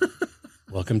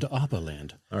 Welcome to Appa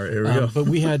Land. All right, here we go. But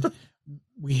we went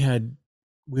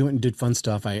and did fun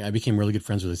stuff. I became really good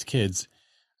friends with his kids.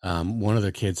 One of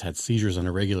their kids had seizures on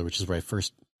a regular, which is where I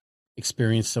first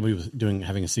experienced somebody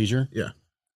having a seizure. Yeah.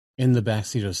 In the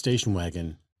backseat of a station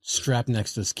wagon, strapped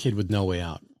next to this kid with no way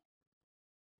out.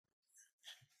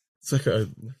 It's like I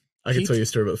can tell you a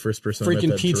story about the first person.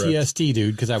 Freaking PTSD,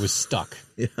 dude, because I was stuck.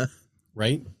 Yeah.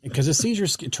 Right? Because a seizure,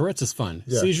 Tourette's is fun.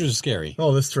 Yeah. Seizures are scary.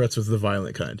 Oh, this Tourette's was the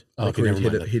violent kind. Oh, like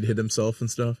okay, he'd hit himself and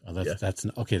stuff. Oh, that's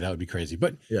okay. That would be crazy.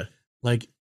 But yeah, like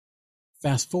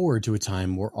fast forward to a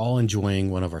time we're all enjoying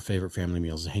one of our favorite family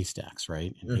meals, Haystacks,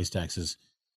 right? And Haystacks is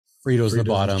Fritos in the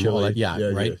bottom, all that. Yeah,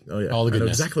 right. Yeah. Oh yeah, all the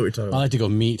goodness. Exactly what you're talking about. I like to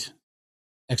go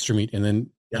extra meat, and then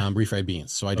refried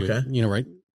beans. So I do, right?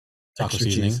 Taco extra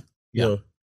seasoning. Cheese. Yeah.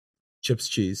 Chips,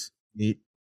 cheese, meat,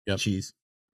 cheese.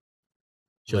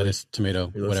 Chili. Lettuce, tomato,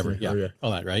 whatever. Yeah. Oh, yeah.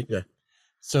 All that, right? Yeah.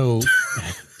 So,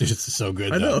 dude, it's so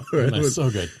good. I know. Right? It's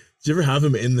so good. Did you ever have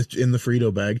them in the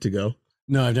Frito bag to go?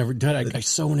 No, I've never done. I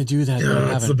so want to do that.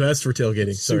 Yeah, it's the best for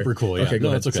tailgating. Super cool. Yeah. Okay, go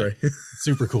ahead. That's okay. Sorry.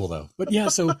 Super cool though. But yeah,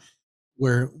 so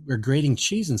we're grating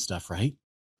cheese and stuff, right?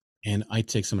 And I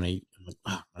take some and I'm like,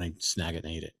 wow, and I snag it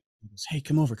and I eat it. He goes, hey,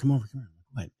 come over. I'm like,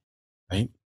 what? Right? And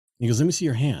he goes, let me see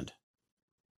your hand.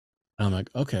 And I'm like,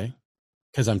 okay,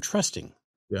 because I'm trusting.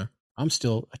 Yeah. I'm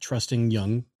still a trusting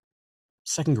young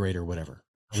second grader or whatever.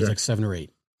 I was like 7 or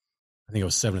 8. I think I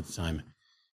was 7 at the time.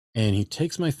 And he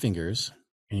takes my fingers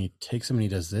and he takes them and he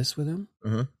does this with them.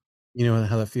 Uh-huh. You know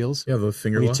how that feels? Yeah, the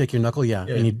finger when lock. You take your knuckle,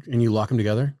 and you lock them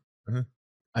together. Uh-huh.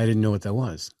 I didn't know what that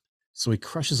was. So he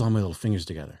crushes all my little fingers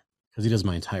together because he does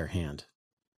my entire hand.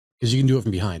 Because you can do it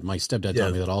from behind. My stepdad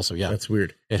taught me that also. Yeah. That's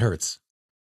weird. It hurts.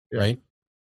 Yeah. Right?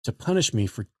 To punish me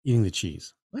for eating the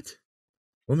cheese. What?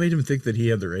 What made him think that he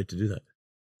had the right to do that?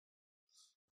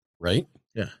 Right?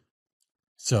 Yeah.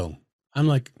 So I'm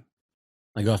like,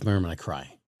 I go off my room and I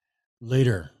cry.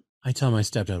 Later, I tell my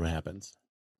stepdad what happens.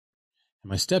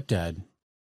 And my stepdad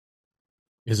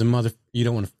is a mother you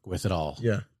don't want to with at all.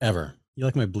 Yeah. Ever. You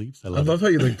like my bleeps? I love how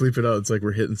you like bleep it out. It's like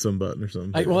we're hitting some button or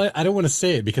something. I don't want to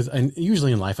say it because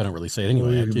usually in life I don't really say it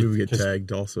anyway. We would get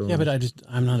tagged also. Yeah, but I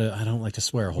don't like to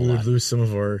swear a whole lot. We would lose some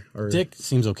of our Dick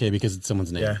seems okay because it's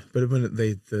someone's name. Yeah, but when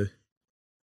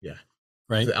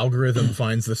right, the algorithm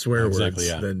finds the swear words,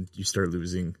 then you start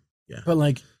losing. Yeah. But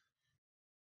like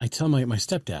I tell my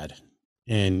stepdad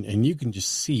and you can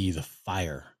just see the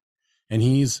fire. And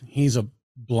he's a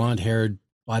blonde-haired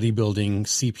bodybuilding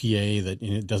CPA that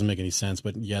it doesn't make any sense,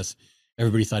 but yes,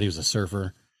 everybody thought he was a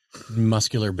surfer,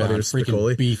 muscular, bound,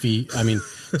 freaking beefy. I mean,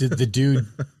 the dude,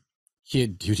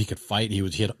 he could fight. He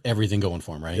had everything going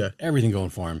for him, right? Yeah. Everything going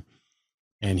for him.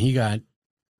 And he got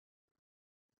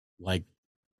like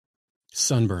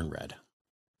sunburn red.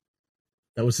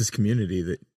 That was his community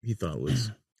that he thought was.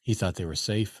 He thought they were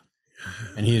safe.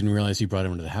 And he didn't realize he brought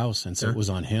him into the house. And so it was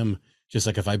on him. Just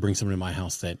like if I bring someone to my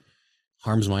house that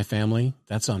harms my family,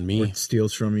 that's on me. Or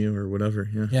steals from you or whatever.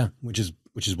 Yeah. Yeah. Which is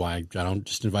why I don't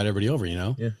just invite everybody over, you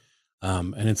know? Yeah.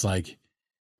 And it's like,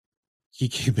 he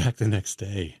came back the next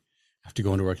day after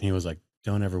going to work and he was like,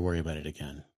 don't ever worry about it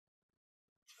again.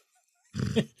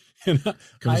 And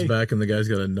Comes back and the guy's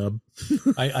got a nub.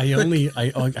 I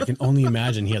can only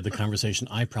imagine he had the conversation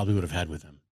I probably would have had with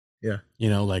him. Yeah. You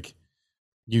know, like,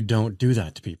 you don't do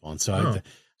that to people. And so No.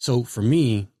 so for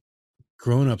me,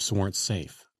 grown-ups weren't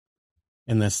safe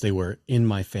unless they were in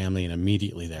my family and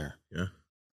immediately there. Yeah.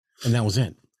 And that was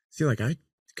it. See, like I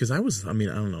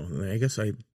don't know. I guess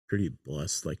I pretty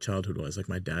blessed, like childhood wise. Like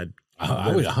my dad,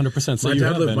 I would 100% say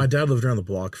my dad lived around the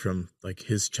block from like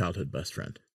his childhood best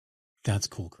friend. That's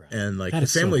cool crap. And like the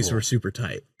families were super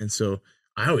tight. And so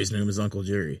I always knew him as Uncle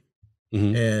Jerry.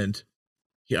 Mm-hmm. And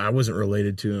I wasn't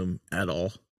related to him at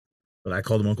all, but I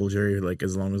called him Uncle Jerry like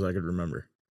as long as I could remember.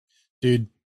 Dude.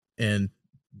 And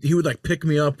he would like pick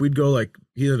me up. We'd go like,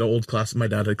 he had an old class. My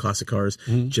dad had classic cars.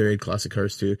 Mm-hmm. Jerry had classic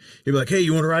cars too. He'd be like, hey,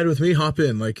 you want to ride with me? Hop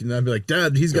in. Like, and I'd be like,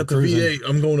 Dad, he's got the V8.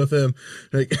 I'm going with him.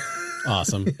 Like,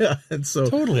 awesome. Yeah. And so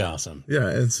totally awesome. Yeah.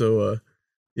 And so,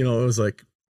 it was like,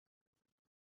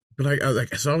 but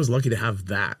I was lucky to have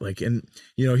that. Like, and,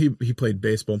 he played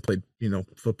baseball and played,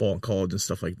 football in college and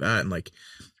stuff like that. And like,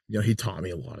 he taught me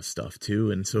a lot of stuff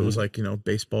too. And so it was like,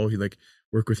 baseball, he like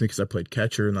worked with me because I played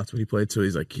catcher and that's what he played. So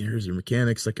he's like, here's your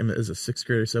mechanics. Like, as a 6th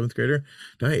grader, 7th grader,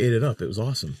 and I ate it up. It was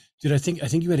awesome. Dude, I think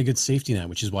you had a good safety net,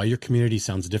 which is why your community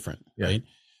sounds different, right?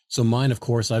 So mine, of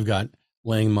course, I've got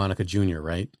Lang, Monica Jr.,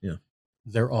 right? Yeah.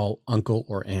 They're all uncle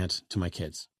or aunt to my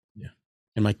kids. Yeah.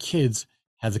 And my kids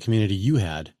have the community you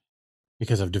had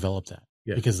because I've developed that.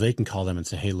 Yeah. Because they can call them and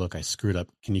say, hey, look, I screwed up.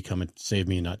 Can you come and save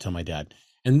me and not tell my dad?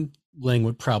 And Lang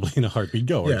would probably in a heartbeat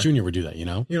go, or Junior would do that,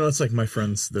 it's like my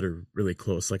friends that are really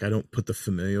close. Like I don't put the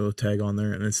familial tag on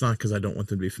there, and it's not because I don't want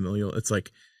them to be familial. It's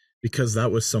like because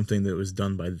that was something that was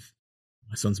done by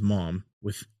my son's mom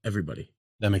with everybody.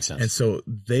 That makes sense. And so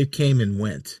they came and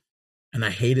went, and I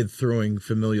hated throwing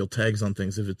familial tags on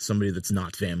things if it's somebody that's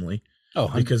not family. Oh,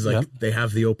 because like they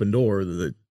have the open door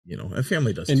that and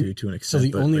family does too to an extent. So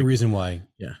the only reason why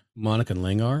Monica and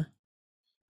Lang are,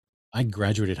 I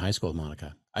graduated high school with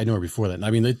Monica. I know her before that.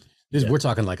 I mean, we're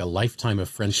talking like a lifetime of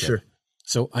friendship. Sure.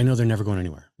 So I know they're never going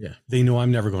anywhere. Yeah. They know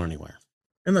I'm never going anywhere.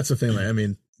 And that's the thing. Like, I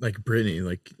mean, like Brittany,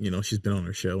 like, she's been on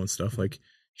her show and stuff. Like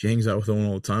she hangs out with Owen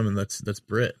all the time, and that's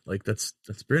Britt. Like that's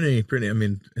Brittany. I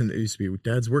mean, and it used to be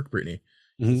Dad's work, Brittany.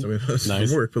 Mm-hmm. So I mean, that's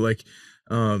nice. Work, but like,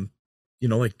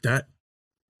 like that,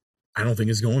 I don't think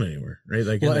is going anywhere. Right.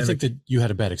 Like, well, I think that you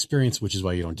had a bad experience, which is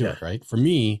why you don't do it. Right. For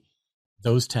me,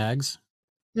 those tags.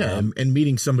 Yeah, and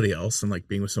meeting somebody else and like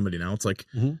being with somebody now, it's like,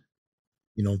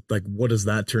 like what does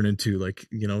that turn into? Like,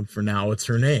 for now it's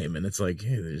her name, and it's like,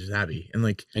 hey, there's Abby, and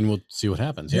like, and we'll see what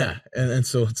happens. Yeah, and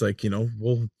so it's like,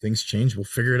 well, things change. We'll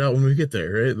figure it out when we get there,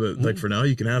 right? But like for now,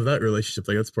 you can have that relationship.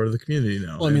 Like that's part of the community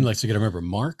now. Well, I mean, like, so you got to remember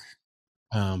Mark.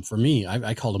 For me,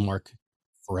 I called him Mark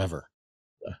forever.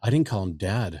 Yeah. I didn't call him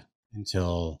Dad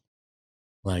until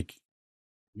like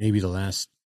maybe the last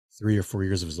 3 or 4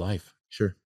 years of his life.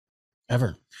 Sure.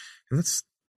 Ever. And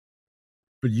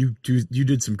but you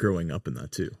did some growing up in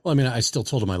that too. Well, I mean, I still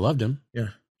told him I loved him.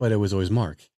 Yeah. But it was always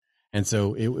Mark. And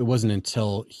so it wasn't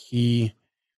until he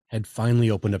had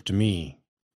finally opened up to me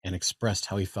and expressed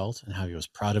how he felt and how he was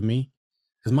proud of me.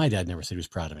 Because my dad never said he was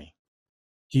proud of me.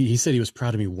 He said he was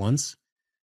proud of me once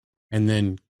and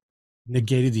then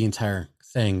negated the entire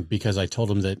thing because I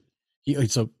told him that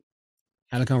so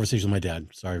had a conversation with my dad.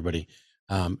 Sorry, everybody.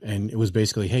 And it was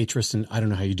basically, hey, Tristan, I don't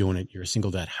know how you're doing it. You're a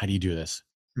single dad. How do you do this?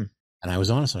 And I was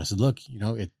honest. And I said, look,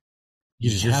 you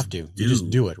just have to. You just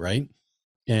do it, right?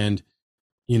 And,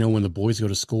 when the boys go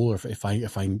to school or if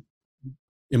I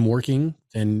am working,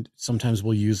 then sometimes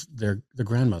we'll use their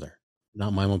grandmother,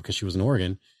 not my mom because she was in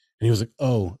Oregon. And he was like,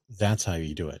 oh, that's how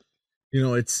you do it.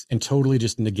 And totally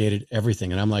just negated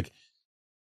everything. And I'm like,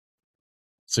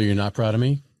 so you're not proud of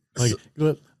me? Like,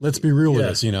 let's be real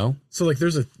with this, So like,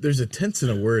 there's a tense in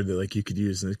a word that like you could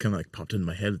use, and it kind of like popped into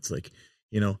my head. It's like,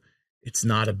 it's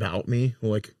not about me,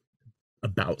 like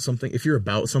about something. If you're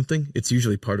about something, it's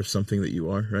usually part of something that you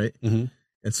are, right? Mm-hmm.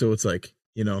 And so it's like,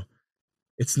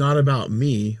 it's not about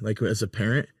me. Like as a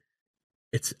parent,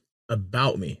 it's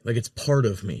about me. Like it's part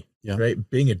of me, right?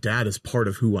 Being a dad is part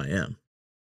of who I am,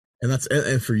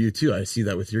 and for you too. I see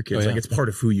that with your kids. Like it's part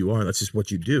of who you are. That's just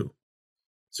what you do.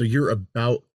 So you're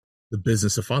about the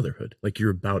business of fatherhood. Like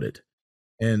you're about it.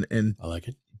 And I like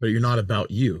it, but you're not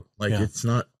about you. Like it's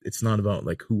not about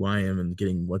like who I am and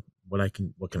getting what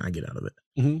can I get out of it?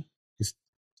 Mm-hmm. Because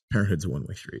parenthood's a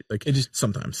one-way street. Like it just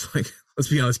sometimes, like, let's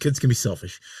be honest, kids can be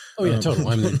selfish. Oh yeah, totally.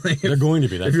 I mean, they're going to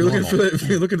be. That's if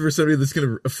you're looking for somebody that's going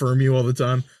to affirm you all the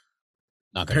time,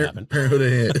 not going to happen. Parenthood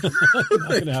ain't it. Not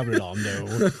going to happen at all. No,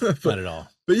 not at all.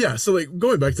 But yeah, so like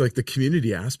going back to like the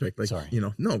community aspect, like, Sorry.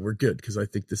 no, we're good because I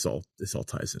think this all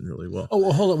ties in really well. Oh,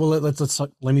 well, hold on. Well,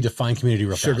 let me define community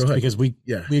real Sure, fast go ahead. because we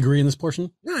agree in this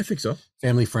portion. Yeah, I think so.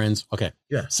 Family, friends. Okay.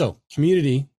 Yeah. So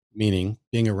community meaning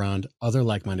being around other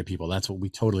like-minded people. That's what we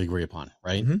totally agree upon,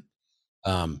 right?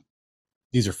 Mm-hmm.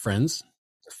 These are friends,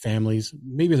 families,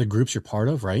 maybe the groups you're part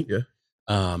of, right?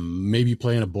 Yeah. Maybe you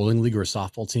play in a bowling league or a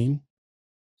softball team.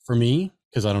 For me,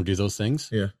 because I don't do those things.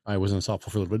 Yeah. I was in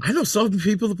softball for a little bit. I know some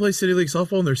people that play City League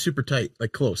softball and they're super tight,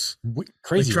 like close.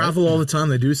 Crazy. They travel all the time.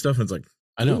 They do stuff and it's like,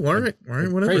 I know. All right,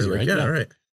 whatever. Crazy, like, right? Yeah, all right.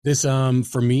 This,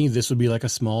 for me, this would be like a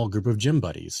small group of gym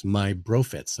buddies, my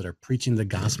brofits that are preaching the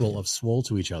gospel of swole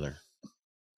to each other.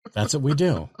 That's what we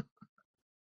do.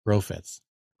 Brofits.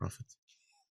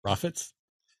 Profits?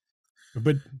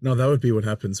 But no, that would be what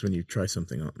happens when you try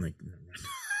something on like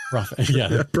profit.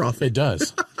 Yeah, profit. It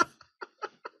does.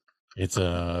 It's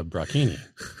a brocchini.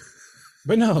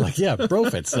 But no, like, yeah,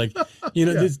 brofits. Like,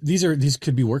 these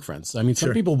could be work friends. I mean,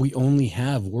 some people, we only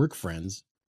have work friends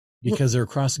because they're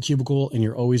across the cubicle and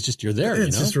you're there.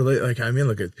 It's just really like, I mean,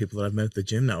 look at people that I've met at the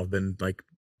gym now have been like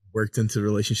worked into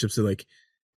relationships that like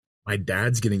my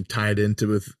dad's getting tied into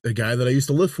with a guy that I used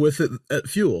to lift with at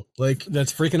Fuel. Like,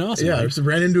 that's freaking awesome. Yeah. Right? I just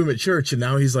ran into him at church and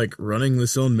now he's like running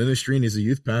this own ministry and he's a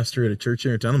youth pastor at a church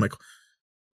here in town. I'm like,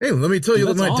 hey, let me tell you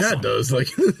what my dad does. Like,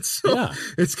 so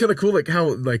it's kind of cool, like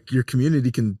how like your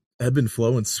community can ebb and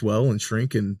flow and swell and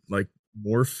shrink and like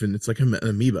morph, and it's like an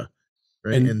amoeba,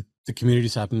 right? And the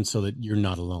communities happen so that you're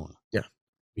not alone. Yeah,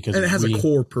 because it has a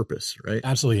core purpose, right?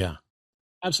 Absolutely, yeah,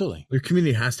 absolutely. Your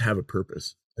community has to have a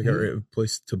purpose, like a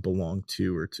place to belong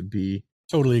to or to be.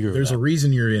 Totally agree. There's a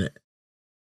reason you're in it.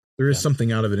 There is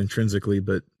something out of it intrinsically,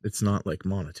 but it's not like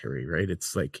monetary, right?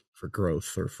 It's like for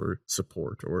growth or for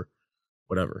support or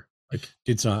whatever. Like,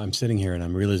 dude, so I'm sitting here and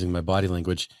I'm realizing my body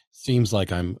language seems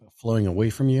like I'm flowing away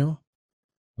from you.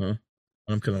 Huh?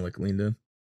 I'm kind of like leaned in.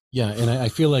 Yeah, and I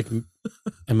feel like,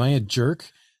 am I a jerk?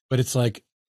 But it's like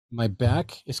my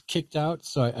back is kicked out,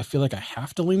 so I feel like I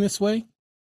have to lean this way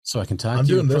so I can talk to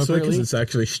you appropriately. I'm doing this way because it's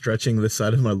actually stretching the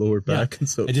side of my lower back, and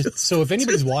so so if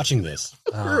anybody's watching this,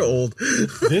 we're old.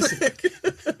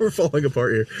 We're falling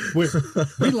apart here.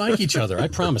 We like each other. I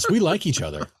promise, we like each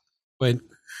other. But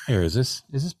here, is this?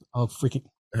 Oh, freaking!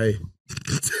 Hey,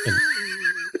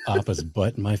 Appa's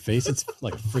butt in my face. It's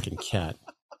like a freaking cat.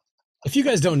 If you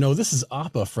guys don't know, this is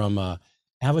Appa from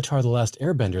Avatar: The Last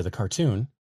Airbender, the cartoon.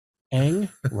 Aang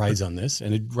rides on this,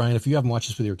 and Ryan, if you haven't watched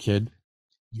this with your kid,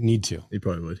 you need to. He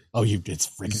probably would. Oh, it's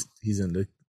freaking. He's into.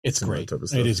 It's great. Type of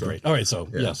stuff, it is great. All right, so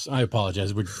yes, I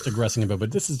apologize. We're digressing a bit,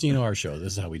 but this is our show.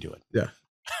 This is how we do it. Yeah.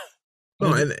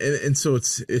 No, and so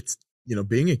it's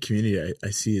being a community. I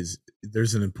see is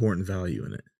there's an important value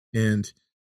in it, and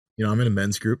I'm in a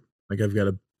men's group. Like I've got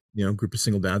a group of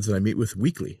single dads that I meet with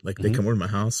weekly. Like they come over to my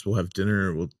house, we'll have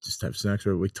dinner, we'll just have snacks,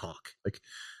 or we talk. Like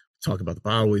talk about the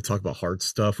Bible, we talk about hard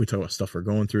stuff, we talk about stuff we're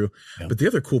going through. Yeah. But the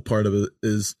other cool part of it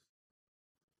is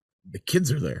the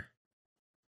kids are there.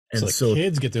 And so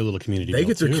kids get their little community. They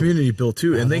get their community built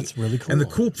too. Oh, and that's really cool. And the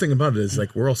cool thing about it is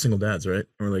like we're all single dads, right?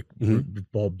 And we're like we've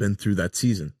all been through that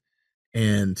season.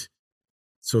 And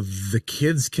so the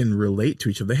kids can relate to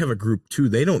each other. They have a group too.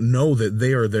 They don't know that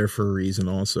they are there for a reason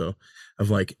also. Of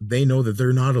like, they know that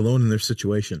they're not alone in their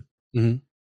situation. Mm-hmm.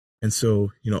 And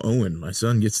so, Owen, my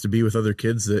son, gets to be with other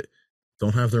kids that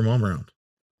don't have their mom around.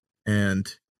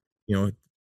 And,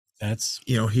 that's,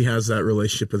 he has that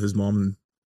relationship with his mom,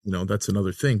 and, that's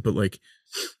another thing. But like,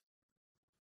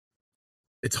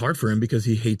 it's hard for him because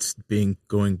he hates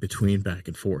going between back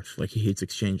and forth. Like he hates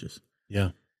exchanges.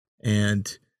 Yeah.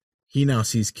 And he now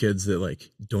sees kids that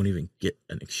like don't even get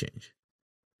an exchange.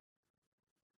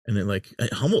 And it like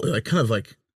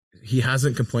he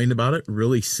hasn't complained about it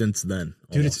really since then.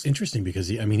 Almost. Dude, it's interesting because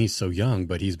he's so young,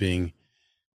 but he's being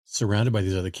surrounded by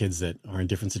these other kids that are in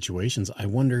different situations. I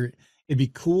wonder, it'd be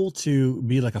cool to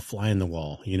be like a fly in the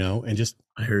wall, and just.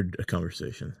 I heard a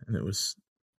conversation and it was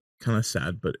kind of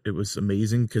sad, but it was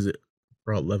amazing because it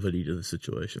brought levity to the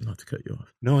situation. Not to cut you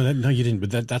off. No, you didn't.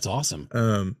 But that's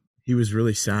awesome. He was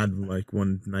really sad like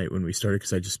one night when we started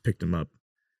because I just picked him up.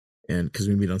 And because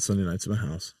we meet on Sunday nights at my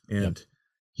house, and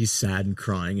he's sad and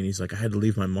crying, and he's like, I had to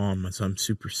leave my mom, so I'm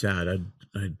super sad. I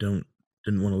didn't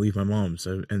want to leave my mom.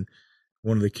 So, and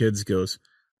one of the kids goes,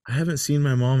 I haven't seen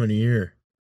my mom in a year.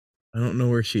 I don't know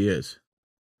where she is.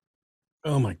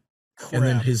 Oh my crap. And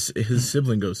then his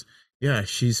sibling goes, yeah,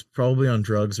 she's probably on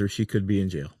drugs or she could be in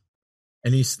jail.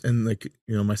 And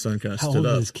my son kind of stood up. How old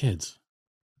are his kids?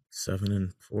 7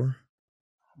 and 4.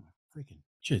 Oh my freaking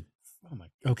shit. Oh my.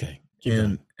 Okay.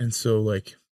 And so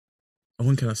like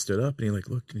Owen kind of stood up and he like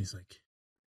looked and he's like,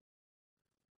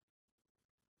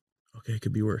 okay, it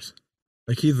could be worse.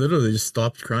 Like he literally just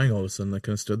stopped crying all of a sudden. Like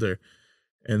kind of stood there,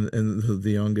 and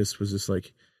the youngest was just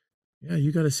like, yeah,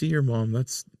 you got to see your mom.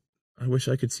 I wish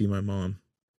I could see my mom.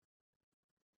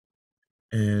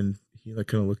 And he like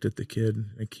kind of looked at the kid,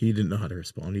 like he didn't know how to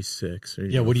respond. He's 6.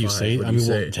 Or, what do you say? I mean,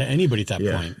 well, to anybody at that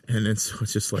point. And it's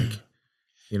just like,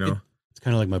 you know, it's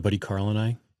kind of like my buddy Carl and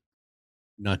I.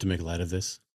 Not to make light of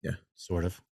this, sort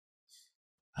of.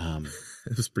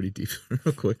 It was pretty deep,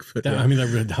 real quick. But I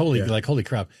mean, holy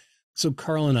crap! So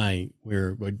Carl and I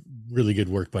we're really good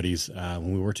work buddies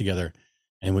when we worked together,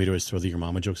 and we'd always throw the your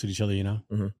mama jokes at each other, you know,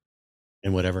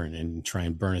 and whatever, and try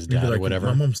and burn his dad or whatever.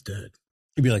 My mom's dead.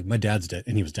 He'd be like, my dad's dead,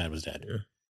 and his dad was dead. Yeah.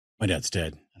 My dad's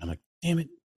dead, and I'm like, damn it,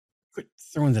 quit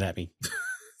throwing that at me.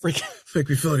 Freak, make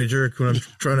me feel like a jerk when I'm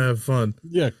trying to have fun.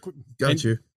 Yeah, got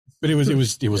you. But it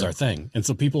was our thing, and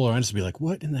so people around us would be like,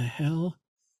 "What in the hell?"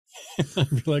 I'd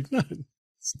be like, "No,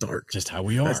 it's dark. Just how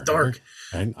we are. It's dark.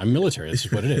 I'm military. This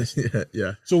is what it is."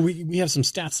 Yeah. So we have some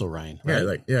stats though, Ryan.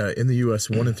 Right? In the U.S.,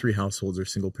 1 in 3 households are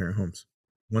single parent homes.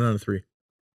 1 out of 3.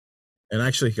 And I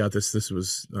actually got this. This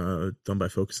was done by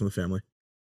Focus on the Family.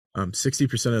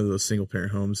 60% of those single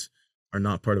parent homes are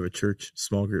not part of a church,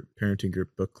 small group, parenting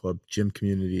group, book club, gym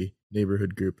community,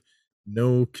 neighborhood group,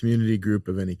 no community group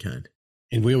of any kind.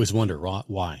 And we always wonder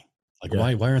why. Like,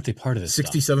 why aren't they part of this?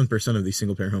 67% of these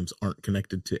single parent homes aren't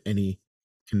connected to any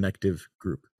connective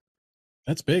group.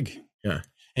 That's big. Yeah.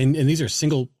 And these are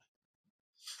single,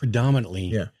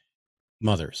 predominantly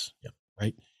mothers. Yeah.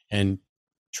 Right. And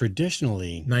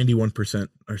traditionally 91%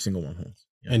 are single mom homes.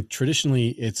 Yeah. And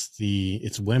traditionally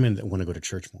it's women that want to go to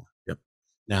church more. Yep.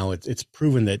 Now it's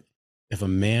proven that if a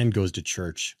man goes to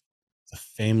church, the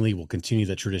family will continue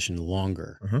that tradition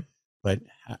longer. But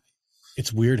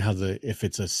it's weird how if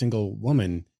it's a single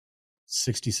woman,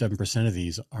 67% of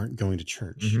these aren't going to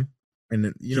church. And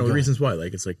the reasons why,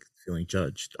 like, it's like feeling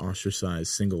judged,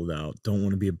 ostracized, singled out, don't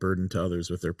want to be a burden to others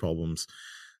with their problems.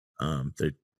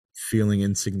 They're feeling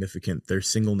insignificant, their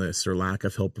singleness or lack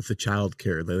of help with the child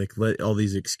care. They like let all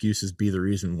these excuses be the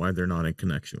reason why they're not in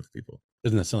connection with people.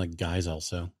 Doesn't that sound like guys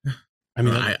also? I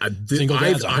mean,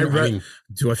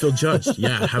 do I feel judged?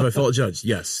 Yeah. Have I felt judged?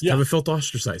 Yes. Yeah. Have I felt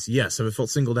ostracized? Yes. Have I felt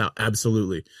singled out?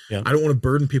 Absolutely. Yeah. I don't want to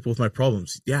burden people with my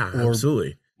problems. Yeah, or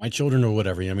absolutely. My children or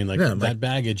whatever. I mean, like that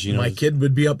baggage, my kid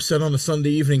would be upset on a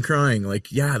Sunday evening crying. Like,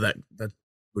 that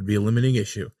would be a limiting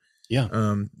issue. Yeah.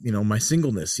 My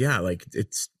singleness. Yeah. Like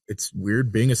it's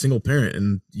weird being a single parent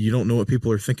and you don't know what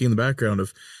people are thinking in the background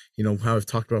of, how I've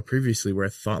talked about previously where I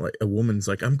thought like a woman's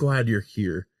like, I'm glad you're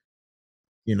here.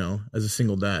 As a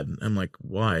single dad. I'm like,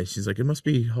 why? She's like, it must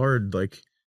be hard, like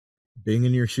being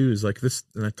in your shoes like this.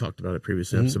 And I talked about it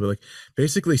previously episode, but like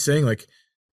basically saying like,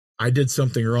 I did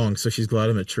something wrong. So she's glad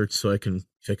I'm at church so I can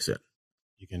fix it.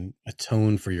 You can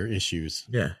atone for your issues.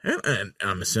 Yeah. And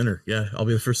I'm a sinner. Yeah. I'll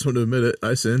be the first one to admit it.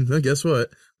 I sinned. And guess what?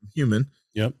 I'm human.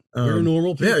 Yep. We're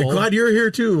normal people. Yeah. Glad you're here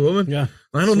too, woman. Yeah.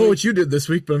 I don't know what you did this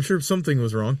week, but I'm sure something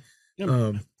was wrong. Yeah,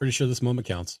 I'm pretty sure this moment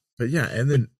counts. But yeah. And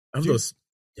then those.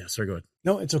 Yeah, sorry, go ahead.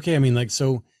 No, it's okay. I mean, like,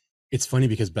 so it's funny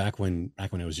because back when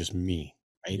it was just me,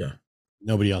 right? Yeah.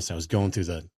 Nobody else. I was going through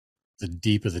the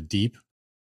deep of the deep,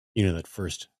 that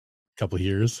first couple of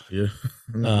years. Yeah.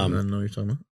 I know what you're talking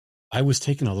about. I was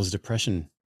taking all those depression,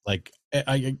 like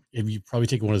you probably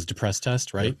taken one of those depressed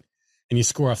tests, right? Yeah. And you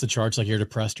score off the charts like you're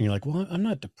depressed and you're like, well, I'm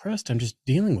not depressed. I'm just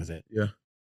dealing with it. Yeah.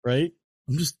 Right.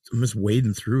 I'm just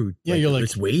wading through. Yeah, you're like,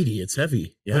 it's weighty, it's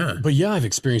heavy. Yeah, but I've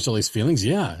experienced all these feelings.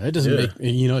 Yeah, it doesn't make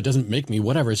it doesn't make me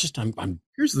whatever. It's just I'm.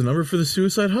 Here's the number for the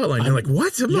suicide hotline. You're like,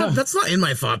 what? That's not in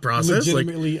my thought process.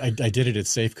 Legitimately, I did it at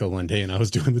Safeco one day, and I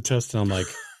was doing the test, and I'm like,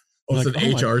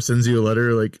 HR sends you a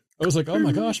letter. Like, I was like, oh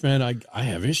my gosh, man, I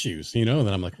have issues. And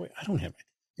then I'm like, wait, I don't have it.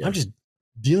 Yeah. I'm just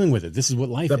dealing with it. This is what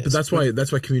life is. But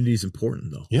that's why community is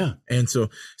important, though. Yeah. And so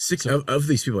of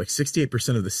these people, like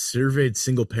 68% of the surveyed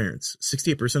single parents,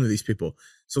 68% of these people.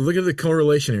 So look at the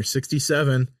correlation here.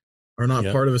 67 are not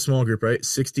part of a small group, right?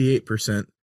 68%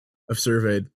 of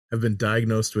surveyed have been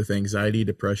diagnosed with anxiety,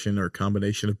 depression, or a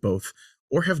combination of both,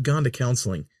 or have gone to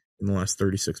counseling in the last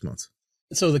 36 months.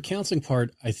 So the counseling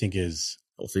part, I think, is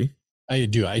healthy. I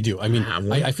do. I mean,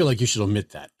 I feel like you should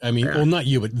omit that. I mean, well, not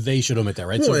you, but they should omit that,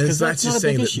 right? Well, because that's just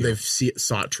saying that they've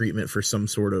sought treatment for some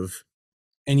sort of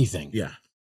anything. Yeah.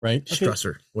 Right.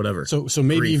 Stressor, whatever. So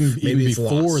maybe even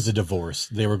before the divorce,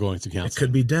 they were going through counseling. It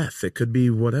could be death. It could be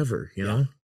whatever, know?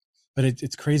 But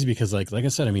it's crazy because like I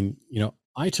said, I mean,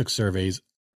 I took surveys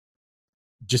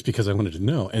just because I wanted to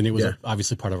know. And it was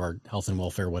obviously part of our health and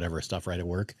welfare, whatever stuff, right, at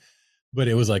work. But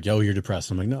it was like, oh, you're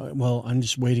depressed. I'm like, no, well, I'm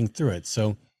just wading through it.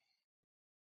 So,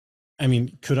 I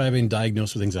mean, could I have been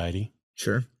diagnosed with anxiety?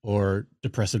 Sure. or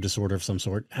depressive disorder of some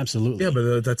sort. Absolutely. Yeah,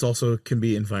 but that's also can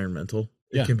be environmental.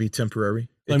 It can be temporary.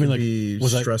 It can be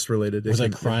stress related. Was I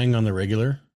crying on the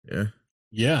regular? Yeah.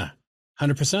 Yeah.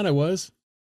 100% I was.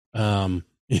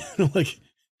 Like,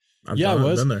 I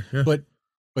was. Been there. Yeah.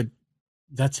 But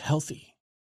that's healthy.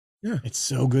 Yeah. It's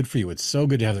so good for you. It's so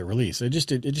good to have that release. It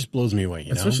just blows me away.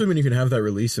 Especially when you can have that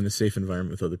release in a safe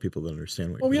environment with other people that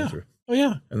understand what you're going through. Oh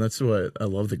yeah. And that's what I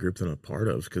love the group that I'm a part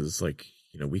of, because it's like,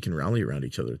 we can rally around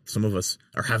each other. Some of us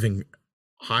are having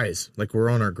highs, like we're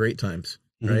on our great times,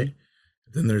 right?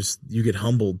 Then you get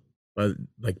humbled by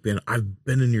like I've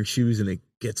been in your shoes and it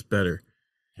gets better.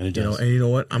 And it does. And you know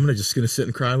what? I'm just gonna sit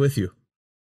and cry with you.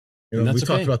 We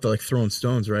talked about the like throwing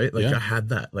stones, right? Like I had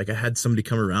that. Like I had somebody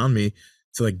come around me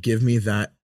to like give me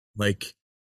that like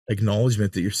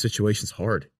acknowledgement that your situation's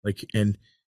hard. Like, and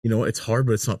it's hard,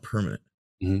 but it's not permanent.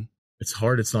 It's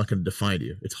hard. It's not going to define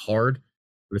you. It's hard,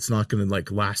 but it's not going to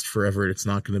like last forever. It's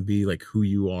not going to be like who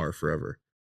you are forever.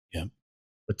 Yeah.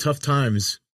 But tough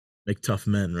times make tough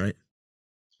men, right?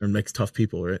 Or makes tough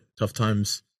people, right? Tough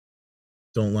times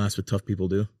don't last, but tough people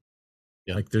do.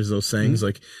 Yeah. Like there's those sayings,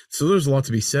 like, so there's a lot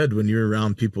to be said when you're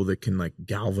around people that can like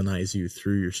galvanize you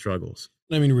through your struggles.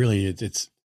 I mean, really, it's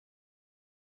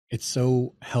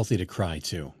so healthy to cry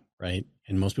too, right?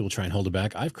 And most people try and hold it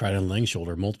back. I've cried on Lang's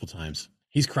shoulder multiple times.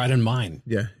 He's cried on mine.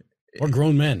 Yeah. Or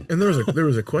grown men. And there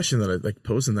was a question that I like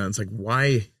posed in that. It's like,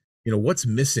 why, what's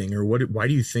missing, or why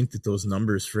do you think that those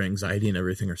numbers for anxiety and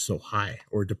everything are so high,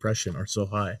 or depression are so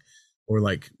high, or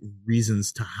like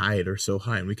reasons to hide are so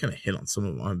high? And we kind of hit on some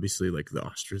of them, obviously, like the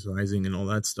ostracizing and all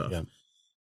that stuff. Yeah.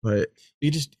 But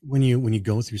you just, when you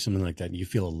go through something like that, you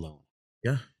feel alone.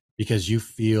 Yeah. Because you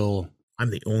feel, I'm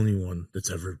the only one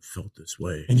that's ever felt this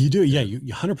way. And you do. Yeah. You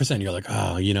 100%. You're like,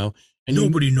 oh, and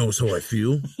nobody knows how I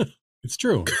feel. It's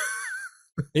true.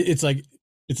 It's like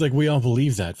we all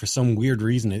believe that for some weird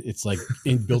reason. It's like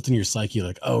built in your psyche,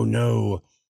 like, oh no,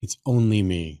 it's only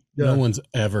me. Yeah. No one's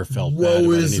ever felt bad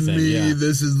about anything. Me. Yeah.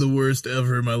 This is the worst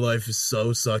ever. My life is so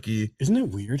sucky. Isn't it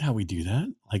weird how we do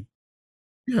that? Like,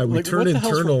 yeah, we turn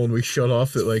internal and we shut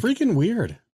off at like freaking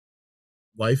weird.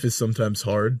 Life is sometimes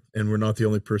hard, and we're not the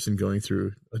only person going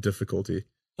through a difficulty.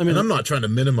 I mean, I'm not trying to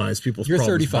minimize people's problems.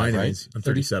 You're 35, right? I'm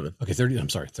 37. Okay, 30. I'm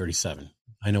sorry, 37.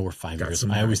 I know we're 5 years.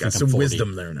 I always think I'm 40.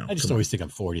 Wisdom there now. I just always think I'm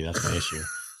 40. That's my issue.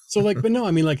 So like, but no,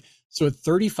 I mean like, so at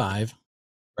 35,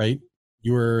 right?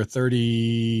 You were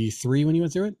 33 when you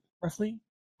went through it, roughly?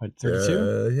 What,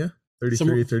 32? Yeah.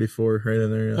 33, 34, right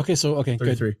in there. Yeah. Okay, so, okay,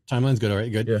 33. Good. Timeline's good, all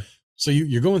right, good. Yeah. So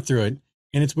you're going through it,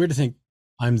 and it's weird to think,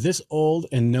 I'm this old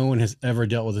and no one has ever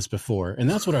dealt with this before. And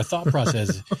that's what our thought process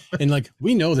is. And like,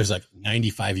 we know there's like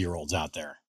 95-year-olds out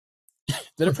there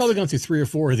that have probably gone through 3 or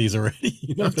 4 of these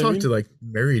already. I've talked to like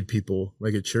married people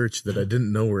like at church that I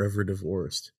didn't know were ever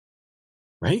divorced.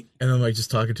 Right. And I'm like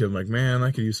just talking to them like, man, I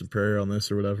could use some prayer on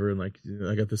this or whatever. And like,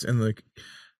 I got this. And like,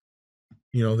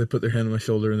 they put their hand on my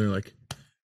shoulder and they're like,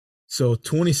 so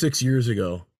 26 years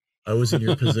ago, I was in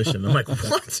your position. I'm like,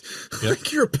 what? Yep.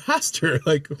 Like, you're a pastor.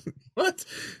 Like, what?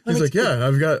 He's like, yeah,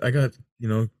 I got,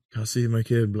 custody of my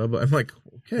kid, blah, blah. I'm like,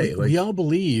 okay. We all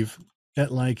believe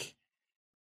that like,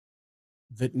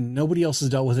 that nobody else has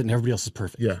dealt with it and everybody else is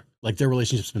perfect. Yeah. Like their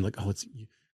relationship's been like, oh,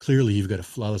 clearly you've got a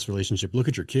flawless relationship. Look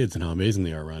at your kids and how amazing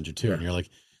they are around you too. Yeah. And you're like,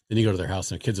 then you go to their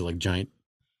house and their kids are like giant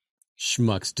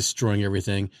schmucks destroying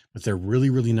everything, but they're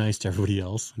really, really nice to everybody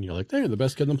else. And you're like, they're the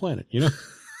best kid on the planet,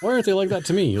 Why aren't they like that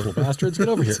to me, you little bastards? Get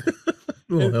over here.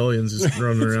 Little hellions just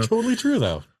running around. It's totally true,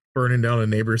 though. Burning down a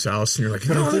neighbor's house, and you're like,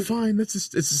 no, they're fine. It's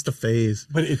just a phase.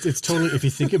 But it's totally, if you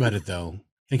think about it, though,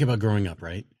 think about growing up,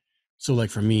 right? So,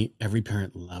 like, for me, every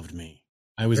parent loved me.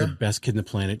 I was the best kid in the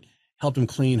planet. Helped them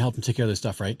clean, helped them take care of their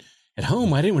stuff, right? At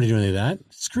home, I didn't want to do any of that.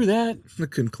 Screw that. I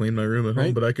couldn't clean my room at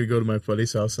home, but I could go to my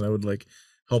buddy's house, and I would, like,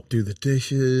 help do the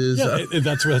dishes. Yeah,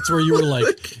 that's where you were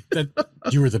like that.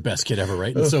 You were the best kid ever,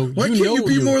 right? And so why can't you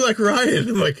be more like Ryan?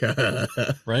 I'm like,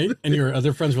 right? And your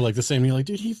other friends were like the same. And you're like,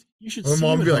 dude, you should. My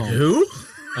mom would be like, who?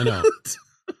 I know,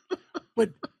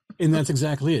 and that's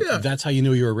exactly it. Yeah. That's how you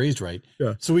know you were raised right.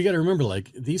 Yeah. So we got to remember,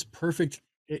 like these perfect.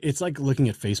 It's like looking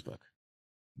at Facebook.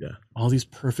 Yeah. All these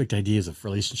perfect ideas of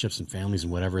relationships and families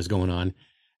and whatever is going on,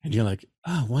 and you're like,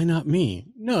 oh, why not me?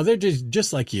 No, they're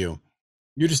just like you.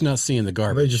 You're just not seeing the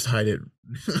garbage. They just hide it.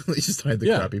 They just hide the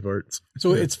crappy parts.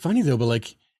 So it's funny though, but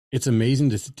like, it's amazing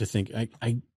to think,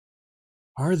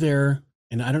 are there,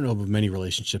 and I don't know of many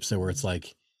relationships there where it's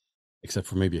like, except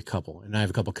for maybe a couple, and I have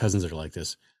a couple cousins that are like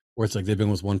this, where it's like they've been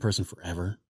with one person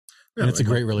forever. Yeah, and it's like a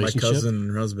great relationship. My cousin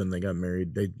and husband, they got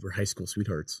married. They were high school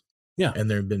sweethearts. Yeah. And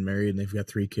they've been married and they've got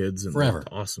 3 kids and forever.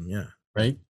 Awesome. Yeah.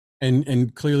 Right.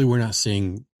 And clearly we're not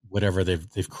seeing whatever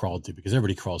they've crawled through, because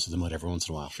everybody crawls through the mud every once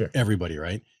in a while. Sure. Everybody,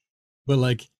 right? But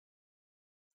like,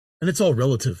 and it's all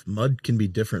relative. Mud can be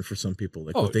different for some people.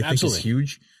 Like what they absolutely. think is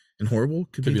huge and horrible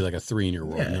could be like a 3 in your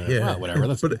world. Yeah. Whatever.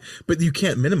 That's but you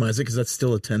can't minimize it because that's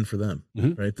still a 10 for them,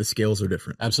 right? The scales are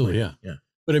different. Absolutely, like, yeah.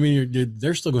 But I mean,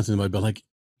 they're still going through the mud. But like,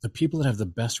 the people that have the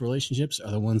best relationships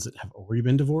are the ones that have already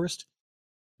been divorced,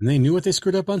 and they knew what they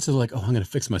screwed up on. So they're like, "Oh, I'm going to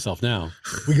fix myself now.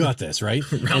 We got this, right?"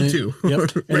 Round 2. Yep.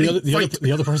 And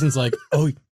the other person's like,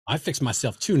 "Oh, I fixed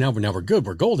myself too. Now we're good.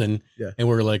 We're golden, and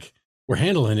we're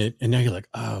handling it." And now you're like,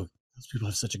 "Oh, those people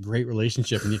have such a great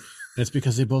relationship," and it's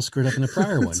because they both screwed up in the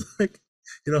prior one. Like,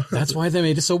 that's why they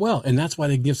made it so well, and that's why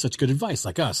they give such good advice.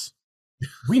 Like us,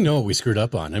 we know what we screwed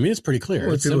up on. I mean, it's pretty clear.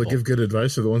 Well, people that give good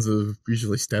advice are the ones that have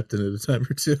usually stepped in at a time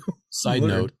or two. Side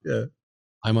note, yeah,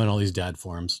 I'm on all these dad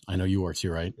forums. I know you are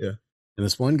too, right? Yeah. And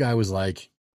this one guy was like,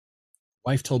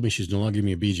 "Wife told me she's no longer giving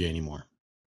me a BJ anymore.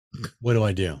 What do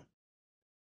I do?"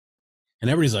 And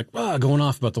everybody's like, going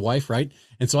off about the wife, right?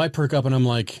 And so I perk up and I'm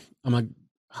like,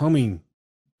 homie,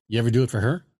 you ever do it for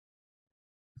her?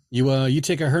 You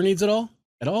take care of her needs at all?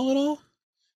 At all?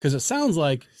 Because it sounds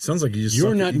like you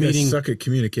suck at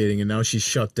communicating, and now she's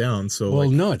shut down. So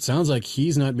no, it sounds like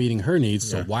he's not meeting her needs.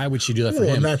 So why would she do that for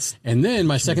him? And then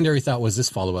my secondary thought was this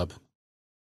follow up: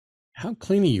 how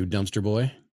clean are you, dumpster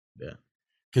boy? Yeah.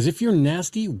 Because if you're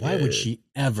nasty, why would she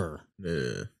ever?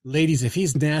 Ladies, if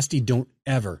he's nasty, don't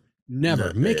ever,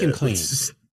 never make him clean.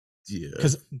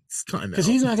 Because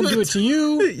he's not going to do it to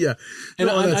you. Yeah, and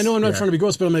I know I'm not trying to be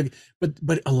gross, but I'm like,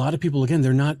 but a lot of people, again,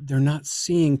 they're not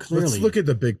seeing clearly. Let's look at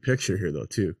the big picture here, though,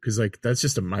 too, because like that's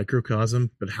just a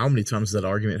microcosm. But how many times does that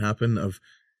argument happen of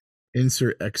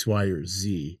insert X, Y, or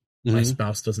Z? My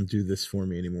spouse doesn't do this for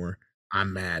me anymore.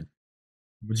 I'm mad.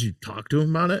 Would you talk to him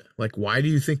about it? Like, why do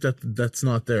you think that's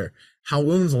not there? When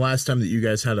was the last time that you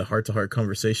guys had a heart-to-heart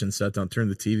conversation, sat down, turned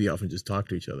the TV off, and just talked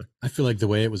to each other? I feel like the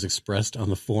way it was expressed on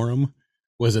the forum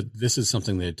was that this is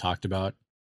something they had talked about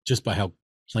just by how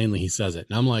plainly he says it.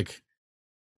 And I'm like,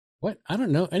 what? I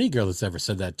don't know any girl that's ever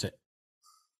said that to,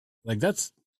 like,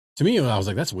 that's, to me, I was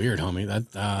like, that's weird, homie.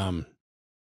 That,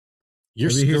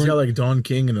 he's got like Don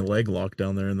King and a leg lock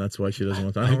down there, and that's why she doesn't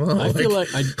want that. I feel like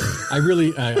I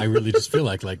really just feel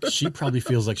like she probably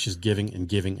feels like she's giving and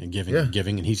giving and giving and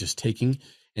giving, and he's just taking.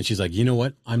 And she's like, you know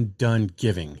what? I'm done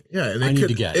giving. Yeah, and I need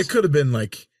to guess. It could have been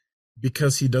like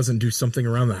because he doesn't do something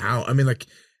around the house. I mean, like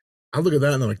I look at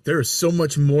that and I'm like, there is so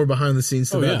much more behind the scenes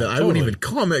to that I wouldn't even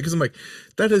comment because I'm like,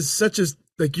 that is such a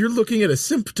like you're looking at a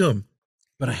symptom.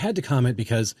 But I had to comment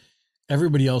because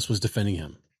everybody else was defending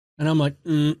him. And I'm like,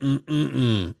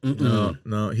 No,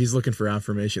 he's looking for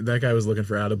affirmation. That guy was looking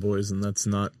for attaboys, and that's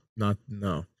not,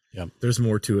 no. Yeah. There's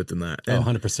more to it than that. And,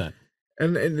 100%.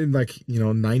 And like,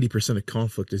 90% of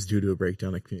conflict is due to a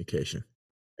breakdown of communication.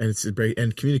 And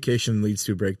and communication leads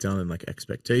to a breakdown in like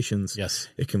expectations. Yes.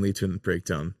 It can lead to a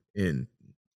breakdown in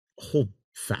a whole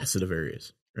facet of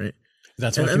areas, right?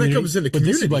 That's why and that comes into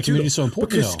community. This is why community is so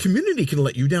important. Because community can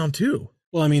let you down too.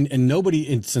 Well, I mean, and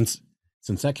nobody, since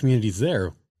that community's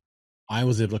there, I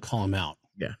was able to call him out.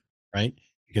 Yeah. Right?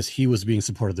 Because he was being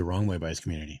supported the wrong way by his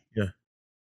community. Yeah.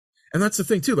 And that's the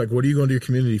thing too. Like, what are you going to your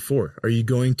community for? Are you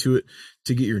going to it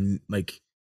to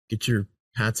get your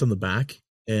pats on the back,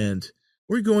 or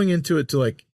are you going into it to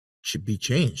like should be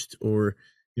changed? Or,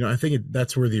 I think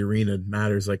that's where the arena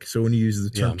matters. Like, so when you use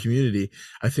the term community,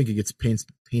 I think it gets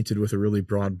painted with a really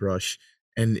broad brush.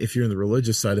 And if you're in the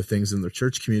religious side of things in the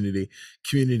church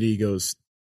community goes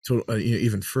to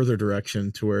even further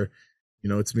direction to where,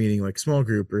 it's meaning like small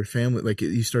group or family, like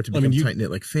you start to become tight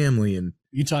knit, like family. And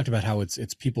you talked about how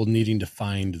it's people needing to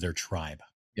find their tribe.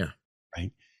 Yeah.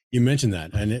 Right. You mentioned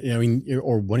that. And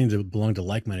or wanting to belong to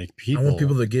like-minded people. I want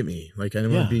people that get me. Like, I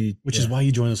don't want to be, which is why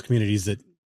you join those communities that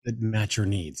match your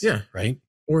needs. Yeah. Right.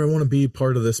 Or I want to be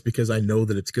part of this because I know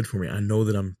that it's good for me. I know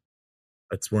that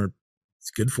that's where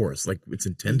it's good for us. Like it's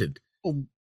intended. Well,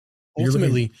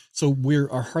 ultimately, so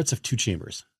our hearts have two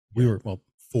chambers. We were,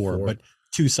 four, but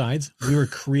two sides. We were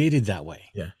created that way.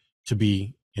 Yeah. To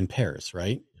be in pairs,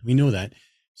 right? We know that.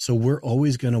 So we're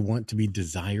always going to want to be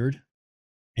desired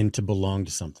and to belong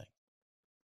to something.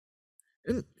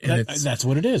 And that's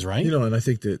what it is, right? And I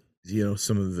think that,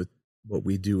 some of what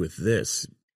we do with this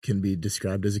can be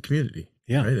described as a community.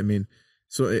 Yeah. Right. I mean,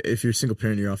 so if you're a single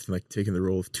parent, you're often like taking the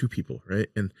role of two people. Right.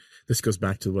 And this goes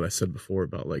back to what I said before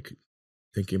about like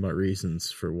thinking about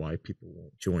reasons for why people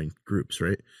won't join groups,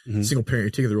 right? Mm-hmm. Single parent,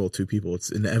 you're taking the role of two people.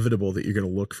 It's inevitable that you're going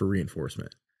to look for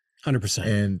reinforcement. 100%.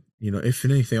 And, if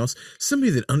in anything else,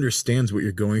 somebody that understands what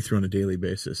you're going through on a daily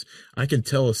basis. I can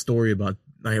tell a story about,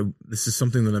 this is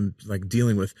something that I'm like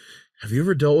dealing with. Have you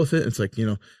ever dealt with it? It's like,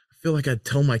 I feel like I'd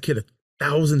tell my kid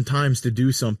 1,000 times to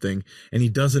do something and he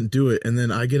doesn't do it, and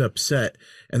then I get upset,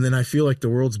 and then I feel like the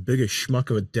world's biggest schmuck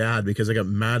of a dad because I got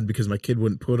mad because my kid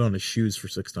wouldn't put on his shoes for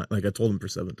 6 times. Like I told him for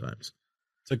 7 times.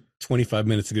 It took 25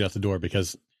 minutes to get out the door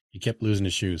because he kept losing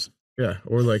his shoes. Yeah,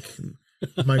 or like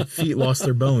my feet lost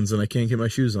their bones and I can't get my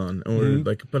shoes on, or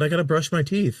like, but I gotta brush my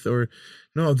teeth, or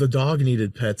no, the dog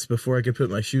needed pets before I could put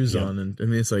my shoes on, and I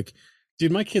mean it's like,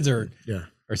 dude, my kids are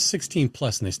 16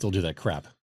 plus and they still do that crap.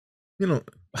 You know,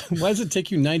 why does it take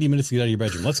you 90 minutes to get out of your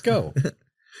bedroom? Let's go.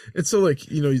 And so, like,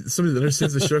 you know, somebody that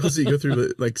understands the struggles that you go through,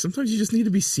 but like sometimes you just need to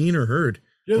be seen or heard.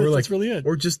 Yeah, or that's really it.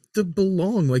 Or just to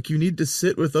belong. Like you need to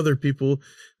sit with other people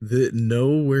that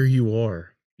know where you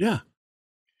are. Yeah.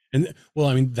 And well,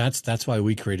 I mean, that's why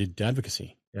we created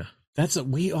Dadvocacy. Yeah.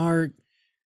 We are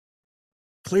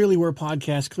clearly, we're a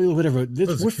podcast, clearly whatever.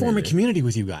 We're forming community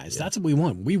with you guys. Yeah. That's what we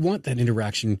want. We want that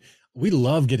interaction. We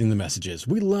love getting the messages.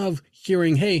 We love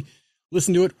hearing, hey,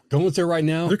 listen to it. Go there right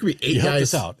now. There could be 8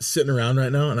 guys sitting around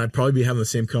right now, and I'd probably be having the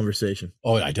same conversation.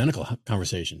 Oh, identical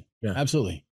conversation. Yeah,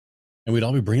 absolutely. And we'd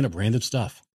all be bringing up random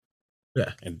stuff.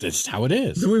 Yeah, and that's how it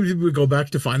is. Then we would go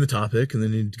back to find the topic, and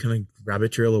then you'd kind of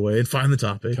rabbit trail away and find the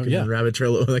topic, and then rabbit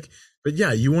trail away. Like, but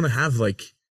yeah, you want to have like,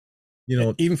 you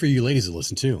know, even for you ladies to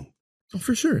listen too. Oh,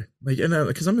 for sure. Like, and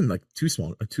because I'm in like 2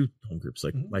 home groups,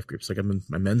 like life groups. Like I'm in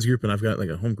my men's group, and I've got like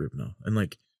a home group now, and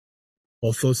like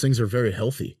both those things are very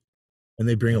healthy. And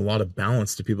they bring a lot of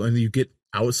balance to people, and you get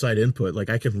outside input. Like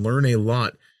I can learn a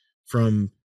lot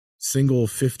from single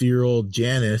 50-year-old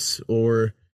Janice,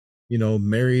 or, you know,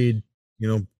 married, you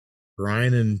know,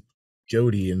 Brian and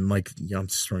Jody, and like, you know, I'm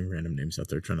just throwing random names out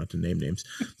there, trying not to name names,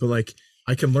 but like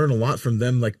I can learn a lot from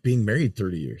them, like being married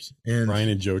 30 years. And Brian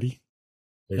and Jody,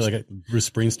 you're like a Bruce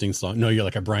Springsteen song. No, you're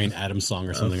like a Brian Adams song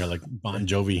or something, or like Bon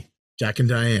Jovi. Jack and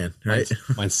Diane, right?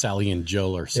 Mine's Sally and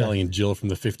Jill, or Sally and Jill from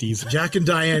the 50s. Jack and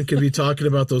Diane could be talking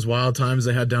about those wild times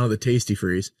they had down at the Tasty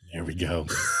Freeze. There we go.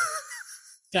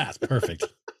 That's perfect.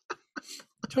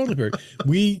 Totally perfect.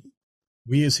 We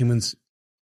as humans,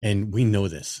 and we know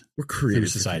this. We're creative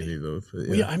society, though.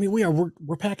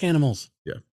 We're pack animals.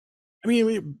 Yeah. I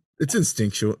mean, it's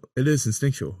instinctual. It is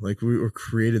instinctual. Like we were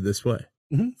created this way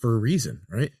for a reason,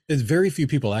 right? There's very few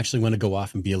people actually want to go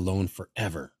off and be alone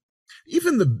forever.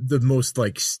 Even the most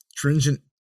like stringent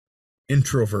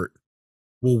introvert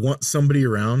will want somebody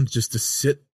around just to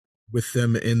sit with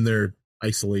them in their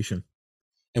isolation,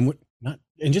 and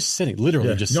just sitting,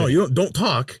 literally just no, sitting. you don't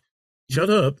talk, shut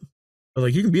up, but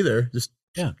like you can be there, just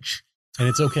and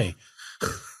it's okay.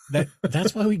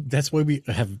 That's why we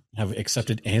have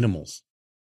accepted animals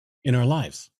in our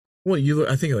lives. Well,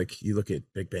 I think like you look at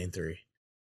Big Bang Theory.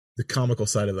 The comical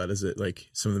side of that is that like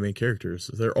some of the main characters,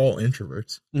 they're all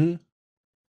introverts. Mm-hmm.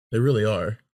 They really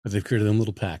are. But they've created their own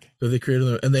little pack. So they created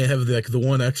them, and they have the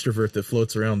one extrovert that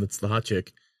floats around. That's the hot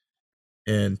chick,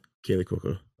 and Kaylee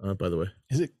Cuoco. By the way,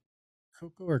 is it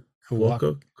Coco or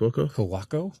Cuoco?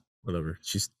 Cuoco? Whatever.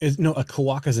 A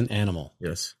quokka is an animal.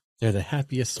 Yes. They're the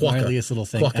happiest, smiliest little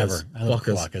thing ever. I love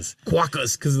quokkas.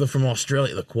 Quokkas, because they're from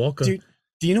Australia. The quokka. Dude,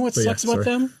 do you know what sucks about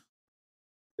them?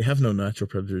 They have no natural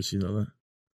predators. You know that.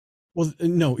 Well,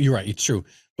 no, you're right. It's true.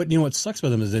 But you know what sucks about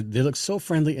them is that they look so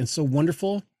friendly and so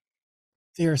wonderful.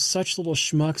 They are such little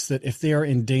schmucks that if they are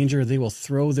in danger, they will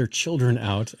throw their children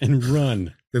out and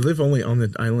run. They live only on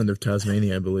the island of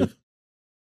Tasmania, I believe.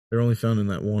 They're only found in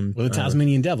that one. Well, the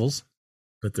Tasmanian devils.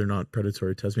 But they're not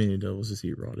predatory. Tasmanian devils just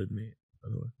eat rotted meat, by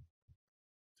the way.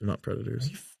 They're not predators.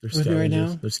 They're scavengers. Right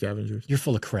now? They're scavengers. You're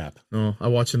full of crap. No, I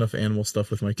watch enough animal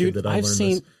stuff with my kid that I learned this. I've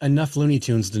seen enough Looney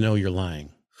Tunes to know you're lying.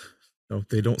 No,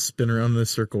 they don't spin around in a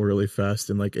circle really fast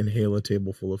and like inhale a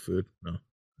table full of food. No.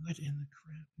 What in the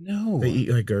crap? No. They eat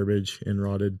like garbage and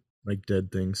rotted, like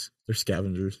dead things. They're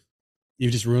scavengers.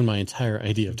 You've just ruined my entire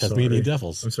idea of Tasmanian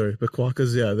devils. I'm sorry. But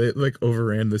quokkas, they like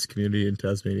overran this community in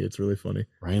Tasmania. It's really funny.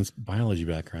 Ryan's biology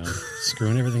background.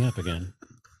 Screwing everything up again.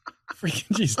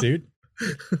 Freaking jeez, dude.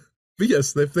 But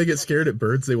yes, if they get scared at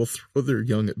birds, they will throw their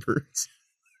young at birds.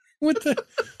 What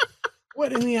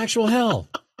in the actual hell?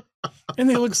 And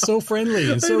they look so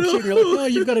friendly and so cute. You're like, oh,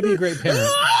 you've got to be a great parent.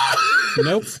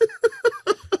 Nope.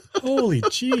 Holy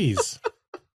jeez.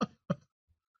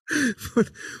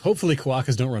 Hopefully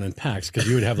quokkas don't run in packs, because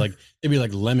you would have like, they'd be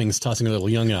like lemmings tossing a little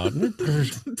young out.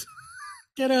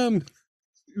 Get him.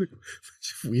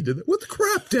 We did that. What the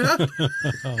crap, Dad?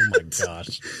 Oh my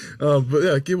gosh. But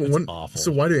yeah, give one. Awful.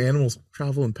 So why do animals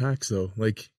travel in packs though?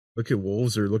 Like look at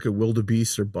wolves, or look at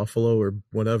wildebeest or buffalo or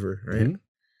whatever, right? Mm-hmm.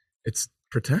 It's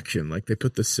protection. Like they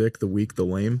put the sick, the weak, the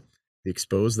lame, the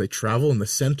exposed. They travel in the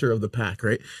center of the pack,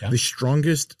 right? Yeah. The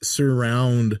strongest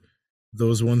surround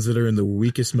those ones that are in the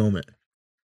weakest moment.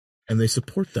 and they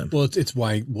support them. Well, it's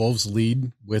why wolves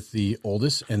lead with the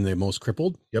oldest and the most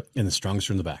crippled. Yep. And the strongest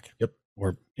are in the back. Yep.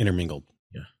 Or intermingled.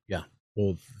 Yeah. Yeah.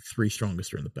 Well, 3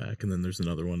 strongest are in the back, and then there's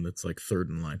another one that's like third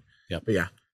in line. Yep. But yeah.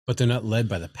 But they're not led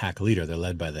by the pack leader. They're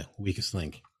led by the weakest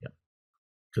link. Yeah.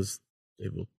 Because they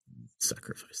will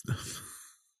sacrifice them.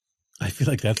 I feel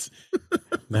like that's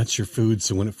your food.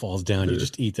 So when it falls down, you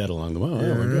just eat that along the way.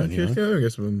 Oh, my God. I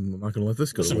guess I'm not going to let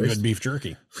this go to waste. Good beef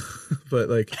jerky. But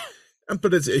like,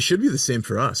 but it should be the same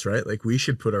for us, right? Like we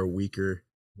should put our weaker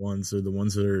ones or the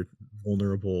ones that are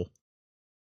vulnerable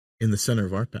in the center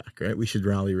of our pack, right? We should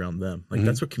rally around them. Like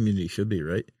that's what community should be,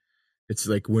 right? It's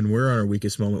like when we're on our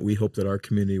weakest moment, we hope that our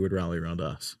community would rally around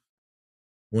us.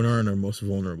 When we're on our most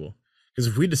vulnerable. Because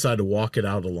if we decide to walk it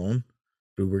out alone,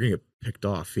 dude, we're going to get picked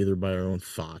off either by our own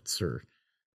thoughts or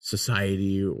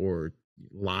society or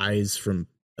lies from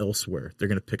elsewhere. They're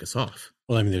going to pick us off.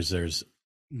 Well, I mean, there's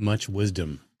much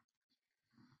wisdom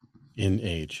in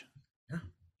age,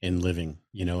 in living,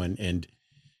 and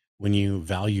when you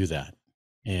value that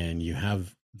and you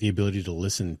have the ability to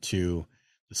listen to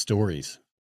the stories,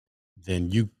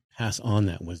 then you pass on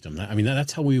that wisdom. I mean,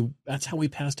 that's how we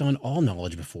passed on all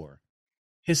knowledge before.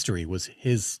 History was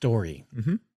his story.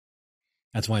 Mm-hmm.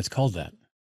 That's why it's called that.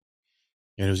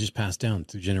 And it was just passed down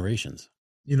through generations.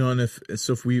 And if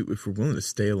we're willing to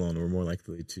stay alone, we're more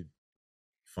likely to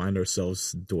find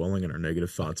ourselves dwelling in our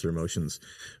negative thoughts or emotions.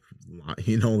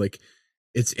 Like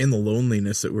it's in the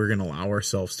loneliness that we're going to allow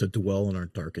ourselves to dwell in our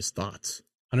darkest thoughts.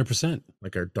 100%.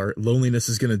 Like our loneliness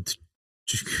is going to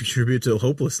contribute to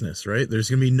hopelessness, right? There's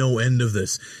going to be no end of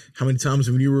this. How many times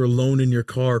when you were alone in your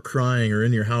car crying or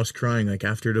in your house crying, like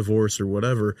after a divorce or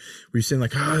whatever, were you saying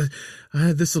like,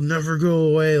 this will never go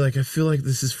away. Like, I feel like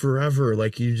this is forever.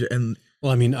 Like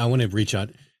well, I mean, I want to reach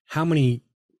out. How many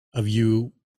of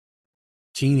you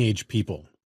teenage people,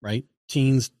 right?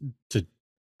 Teens to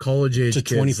college age to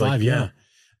kids, 25.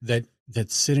 Like,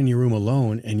 that sit in your room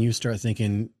alone and you start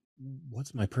thinking,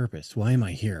 what's my purpose? Why am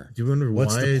I here? Do you wonder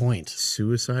what's why the point?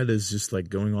 Suicide is just like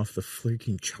going off the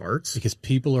freaking charts? Because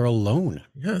people are alone.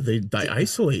 Yeah, they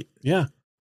isolate. Yeah.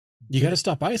 You got to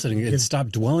stop isolating and stop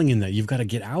dwelling in that. You've got to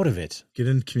get out of it. Get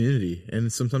in community.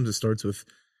 And sometimes it starts with,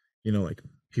 like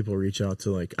people reach out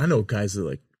to like, I know guys that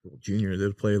like junior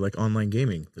that play like online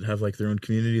gaming that have like their own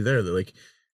community there. That like,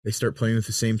 they start playing with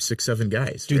the same 6-7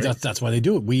 guys. Dude, right? that's why they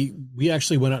do it. We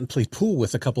actually went out and played pool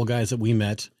with a couple of guys that we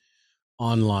met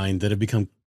online that have become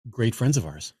great friends of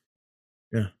ours.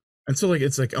 Yeah. And so like,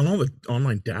 it's like on all the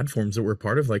online dad forums that we're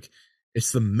part of, like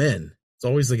it's the men. It's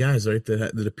always the guys, right?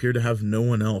 That appear to have no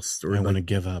one else. Or I want to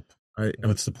give up.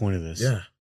 What's the point of this? Yeah.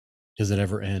 Does it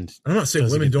ever end? I'm not saying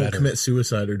women don't commit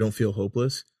suicide or don't feel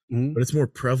hopeless, but it's more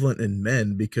prevalent in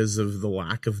men because of the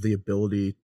lack of the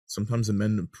ability. Sometimes the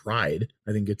men pride,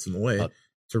 I think, gets in the way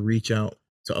to reach out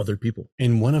to other people.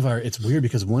 And it's weird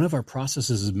because one of our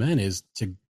processes as men is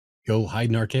to go hide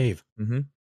in our cave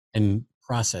and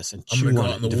process and chew on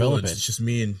it and develop it. It's just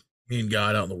me and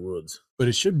God out in the woods. But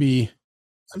it should be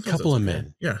Sometimes a couple of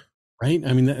men. Yeah. Right?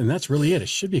 I mean, and that's really it. It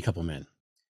should be a couple of men.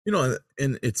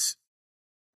 And it's...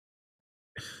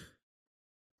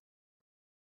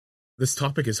 This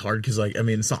topic is hard because, like, I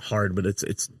mean, it's not hard, but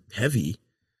it's heavy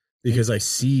because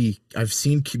I've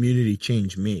seen community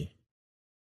change me.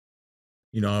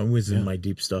 I was in my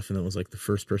deep stuff, and it was like the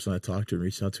first person I talked to and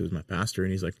reached out to was my pastor,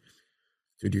 and he's like,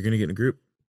 dude, you're going to get in a group.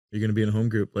 You're going to be in a home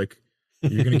group. Like,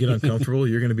 you're going to get uncomfortable.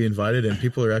 You're going to be invited, and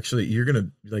people are actually, people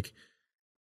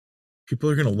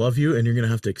are going to love you, and you're going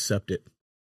to have to accept it.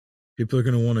 People are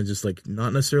going to want to just, like,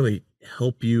 not necessarily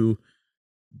help you,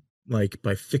 like,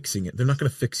 by fixing it. They're not going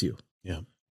to fix you. Yeah.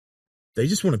 They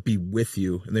just want to be with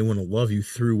you, and they want to love you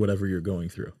through whatever you're going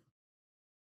through.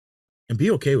 And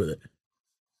be okay with it.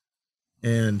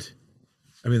 And,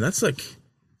 I mean, that's, like,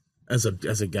 as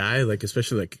a guy, like,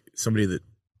 especially, like, somebody that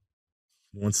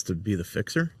wants to be the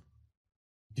fixer.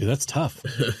 Dude, that's tough.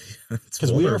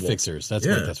 Because we are fixers. That's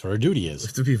what our duty is. We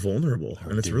have to be vulnerable.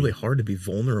 And it's really hard to be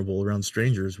vulnerable around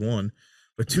strangers, one.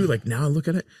 But two, like, now I look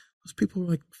at it, those people are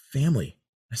like family.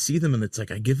 I see them and it's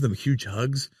like I give them huge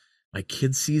hugs. My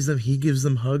kid sees them, he gives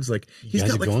them hugs. Like he's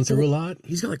got like going through a lot.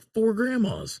 He's got like 4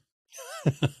 grandmas.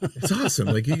 It's awesome.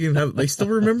 Like you can have, they still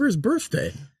remember his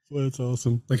birthday. Well, that's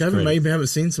awesome. Like I haven't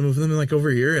seen some of them like over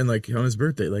here, and like on his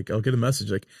birthday, like I'll get a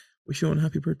message like, "Wish you one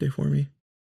happy birthday for me."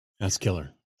 That's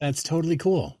killer. That's totally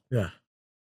cool. Yeah.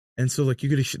 And so like you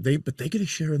get to they get to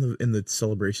share in the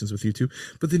celebrations with you too,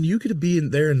 but then you get to be in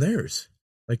theirs,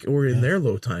 like or in their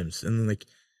low times, and then like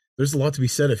there's a lot to be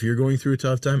said if you're going through a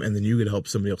tough time, and then you get to help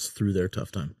somebody else through their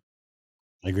tough time.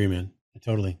 I agree, man.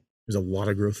 Totally. There's a lot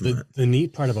of growth in that. The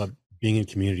neat part about being in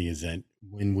community is that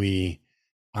when we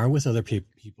are with other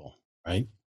people, right,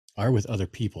 are with other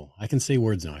people. I can say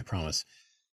words now, I promise.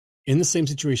 In the same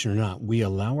situation or not, we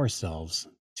allow ourselves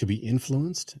to be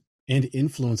influenced and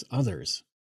influence others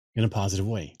in a positive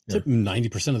way. Yeah.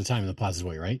 90% of the time in a positive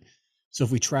way, right? So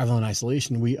if we travel in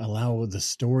isolation, we allow the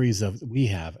stories of we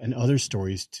have and other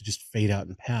stories to just fade out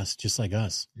and pass, just like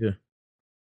us. Yeah.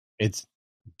 It's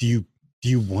do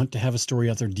you want to have a story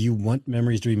out there? Do you want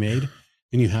memories to be made?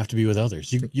 Then you have to be with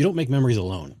others. You don't make memories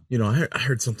alone. You know, I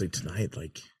heard something tonight,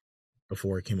 like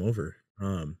before I came over,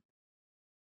 about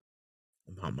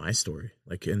my story,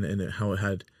 like and how it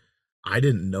had. I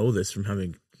didn't know this from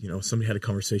having, you know, somebody had a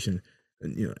conversation,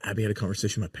 and you know, Abby had a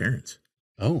conversation with my parents.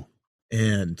 Oh,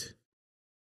 and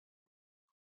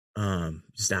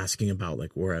just asking about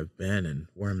like where I've been and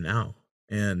where I'm now,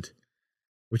 and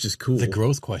which is cool. The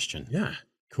growth question. Yeah,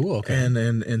 cool. Okay,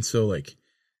 and so like,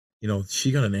 you know,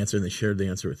 she got an answer and they shared the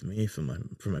answer with me from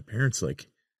my parents, like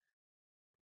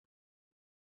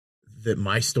that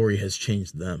my story has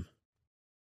changed them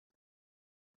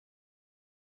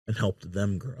and helped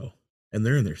them grow, and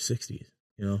they're in their 60s,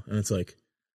 you know, and it's like,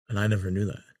 and I never knew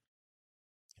that.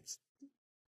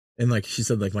 And like she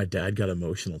said, like my dad got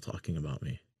emotional talking about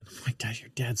me. My dad, your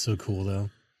dad's so cool though.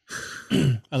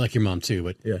 I like your mom too,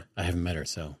 but yeah, I haven't met her,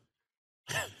 so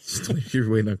you're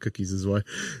waiting on cookies, is why.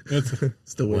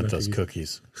 Still want those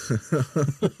cookies,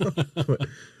 but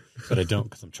I don't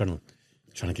because I'm trying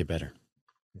to get better.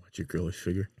 Watch your girlish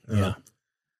figure. Yeah,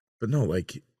 but no,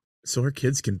 like, so our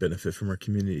kids can benefit from our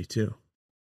community too,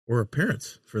 or our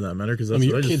parents for that matter. Because that's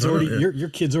your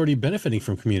kid's already benefiting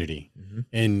from community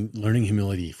and learning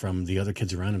humility from the other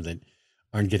kids around him that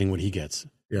aren't getting what he gets.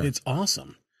 Yeah, it's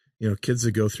awesome. You know, kids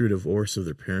that go through divorce of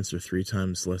their parents are 3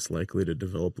 times less likely to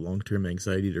develop long-term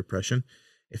anxiety, depression,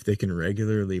 if they can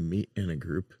regularly meet in a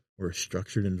group or a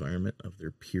structured environment of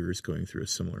their peers going through a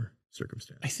similar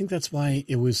circumstance. I think that's why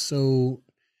it was so.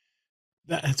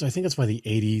 I think that's why the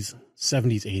 80s,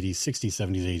 70s, 80s, 60s,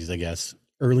 70s, 80s, I guess,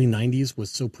 early 90s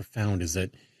was so profound, is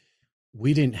that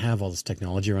we didn't have all this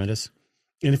technology around us.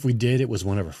 And if we did, it was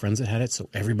one of our friends that had it. So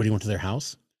everybody went to their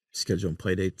house. Scheduling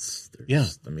play dates. Yeah.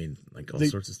 I mean, like all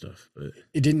sorts of stuff. But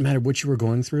it didn't matter what you were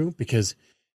going through, because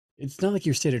it's not like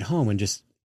you stayed at home and just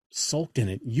sulked in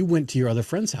it. You went to your other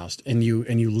friend's house and you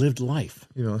lived life.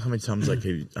 You know, how many times, like,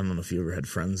 I don't know if you ever had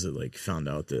friends that like found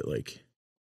out that, like,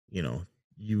 you know,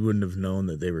 you wouldn't have known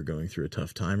that they were going through a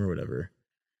tough time or whatever.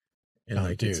 And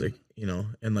like, it's like, you know,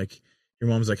 and like your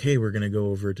mom's like, hey, we're going to go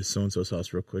over to so-and-so's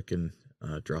house real quick and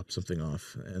drop something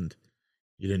off. And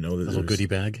you didn't know that a little goodie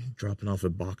bag dropping off a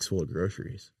box full of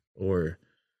groceries or,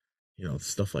 you know,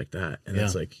 stuff like that. And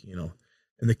it's like, you know,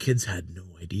 and the kids had no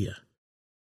idea.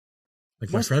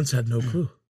 Like my friends had no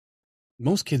clue.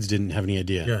 Most kids didn't have any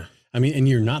idea. Yeah. I mean, and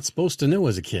you're not supposed to know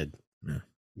as a kid. Yeah.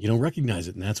 You don't recognize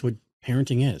it. And that's what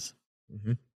parenting is.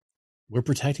 Mm-hmm. We're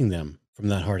protecting them from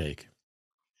that heartache.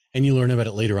 And you learn about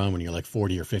it later on when you're like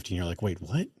 40 or 50 and you're like, wait,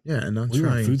 what? Yeah. And I'm we were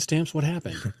on food stamps. What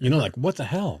happened? You know, like, what the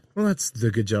hell? Well, that's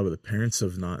the good job of the parents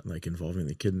of not like involving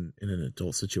the kid in an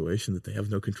adult situation that they have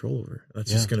no control over.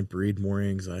 That's just going to breed more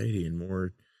anxiety and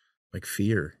more like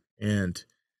fear. And,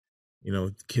 you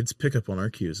know, kids pick up on our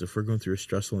cues. If we're going through a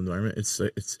stressful environment,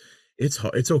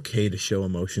 it's okay to show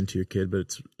emotion to your kid,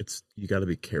 but it's you got to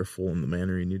be careful in the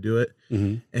manner you do it.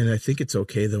 Mm-hmm. And I think it's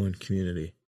okay though in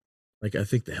community. Like I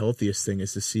think the healthiest thing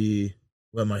is to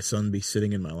let my son be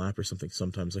sitting in my lap or something.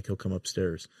 Sometimes like he'll come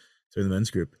upstairs to the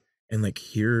men's group and like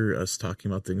hear us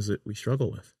talking about things that we struggle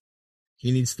with.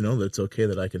 He needs to know that it's okay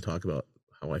that I can talk about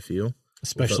how I feel,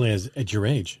 especially as at your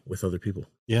age with other people.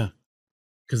 Yeah,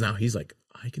 because now he's like,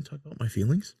 I can talk about my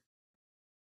feelings.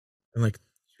 And like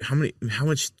how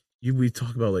much we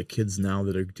talk about like kids now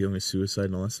that are dealing with suicide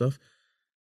and all that stuff.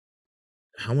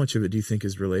 How much of it do you think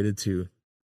is related to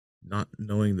not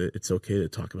knowing that it's okay to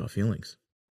talk about feelings?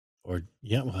 Or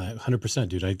yeah, well, 100%,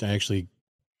 dude. I think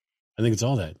it's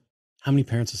all that. How many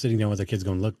parents are sitting down with their kids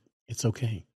going, look, it's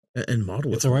okay. And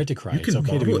model it. It's all right to cry. It's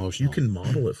okay to be emotional. You can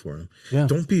model it for them. Yeah.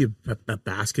 Don't be a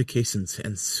basket case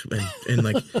and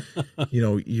like, you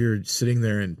know, you're sitting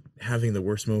there and having the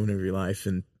worst moment of your life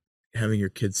and having your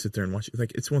kids sit there and watch it.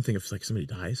 Like, it's one thing if like somebody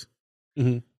dies,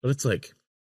 but it's like,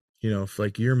 you know, if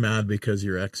like you're mad because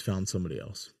your ex found somebody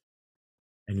else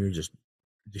and you're just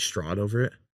distraught over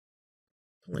it,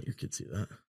 don't let your kids see that.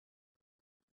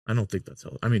 I don't think that's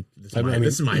healthy. I mean, this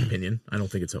is my opinion. I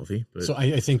don't think it's healthy. But so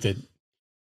I think that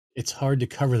it's hard to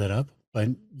cover that up, but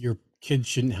your kid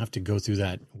shouldn't have to go through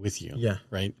that with you. Yeah.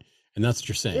 Right. And that's what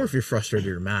you're saying. Or if you're frustrated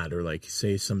or mad, or like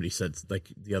say somebody said like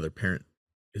the other parent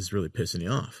is really pissing you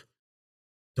off.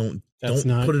 Don't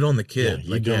put it on the kid.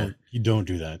 Yeah, you don't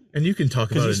do that. And you can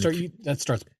talk about it. That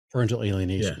starts parental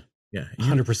alienation. Yeah.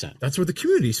 100%. That's what the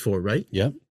community's for, right?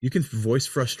 Yep. You can voice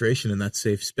frustration in that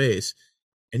safe space,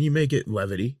 and you may get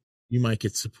levity. You might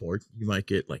get support. You might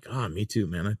get like, me too,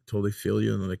 man. I totally feel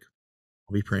you. And like,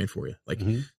 I'll be praying for you. Like,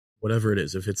 whatever it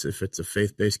is, if it's a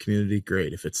faith-based community,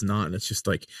 great. If it's not, and it's just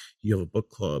like you have a book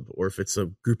club, or if it's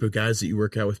a group of guys that you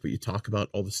work out with, but you talk about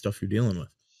all the stuff you're dealing with.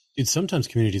 Dude, sometimes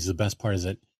communities, the best part is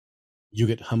that you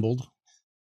get humbled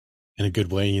in a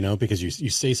good way, you know, because you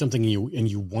say something and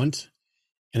you want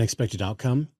an expected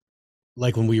outcome.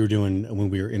 Like when we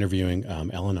were interviewing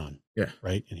Al-Anon,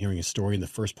 right, and hearing a story in the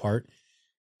first part,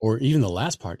 or even the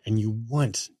last part, and you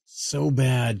want so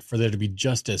bad for there to be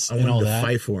justice and all that. I wanted to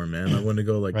fight for him, man. I wanted to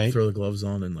go like throw the gloves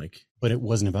on and like. But it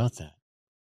wasn't about that.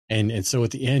 And so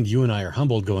at the end, you and I are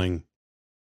humbled, going,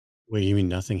 "Wait, you mean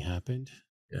nothing happened?"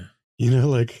 Yeah. You know,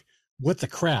 like what the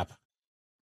crap.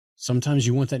 Sometimes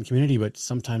you want that in community, but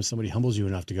sometimes somebody humbles you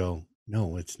enough to go,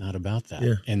 "No, it's not about that."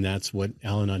 Yeah. And that's what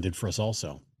Al-Anon did for us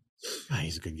also. God,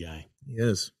 he's a good guy. He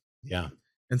is. Yeah.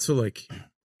 And so like,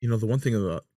 you know, the one thing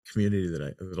about community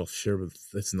that I'll share with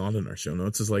that's not in our show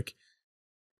notes is like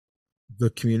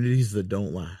the communities that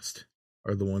don't last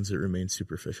are the ones that remain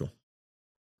superficial.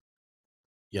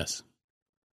 Yes.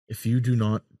 If you do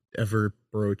not ever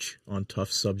broach on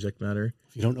tough subject matter,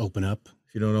 if you don't open up,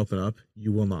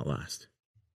 you will not last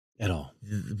at all.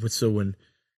 So when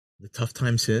the tough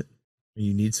times hit and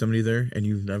you need somebody there and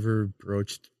you've never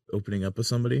broached opening up with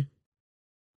somebody,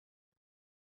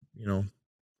 you know,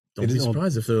 don't be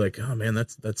surprised if they're like, "Oh man,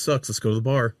 that sucks. Let's go to the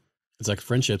bar." It's like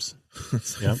friendships.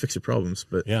 Fix your problems.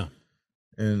 But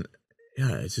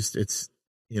it's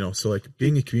you know, so like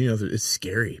being a community, it's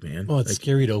scary, man. Well, it's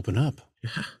scary to open up.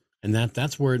 Yeah. And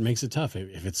that's where it makes it tough.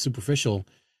 If it's superficial,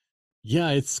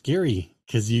 it's scary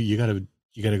because you gotta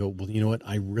go, well, you know what?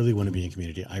 I really want to be in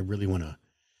community. I want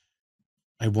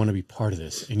to be part of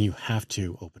this, and you have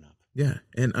to open up. Yeah.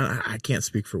 And I can't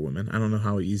speak for women. I don't know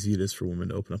how easy it is for women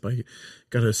to open up. I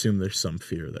got to assume there's some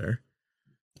fear there.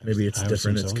 Maybe it's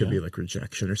different. It could be like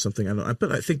rejection or something.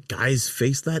 But I think guys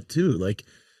face that too. Like,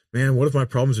 man, what if my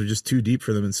problems are just too deep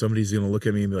for them and somebody's going to look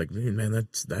at me and be like, man,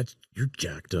 that's you're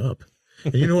jacked up.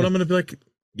 And you know what? I'm going to be like,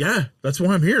 yeah, that's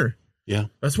why I'm here. Yeah.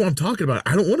 That's what I'm talking about.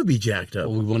 I don't want to be jacked up.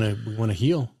 Well, we want to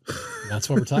heal. That's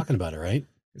what we're talking about it, right?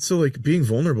 So like being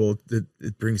vulnerable,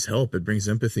 it brings help. It brings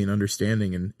empathy and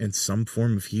understanding and some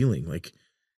form of healing. Like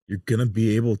you're going to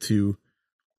be able to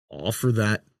offer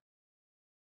that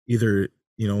either,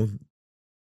 you know,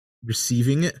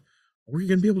 receiving it, or you're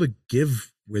going to be able to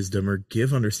give wisdom or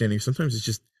give understanding. Sometimes it's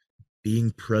just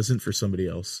being present for somebody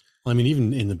else. Well, I mean,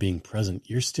 even in the being present,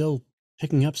 you're still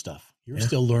picking up stuff. You're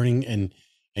still learning and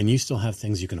you still have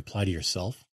things you can apply to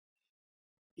yourself.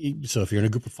 So if you're in a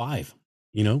group of 5,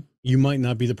 you know, you might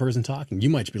not be the person talking. You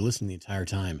might just be listening the entire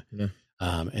time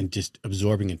and just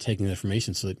absorbing and taking the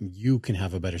information so that you can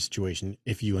have a better situation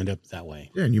if you end up that way.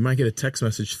 Yeah, and you might get a text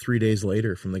message 3 days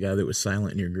later from the guy that was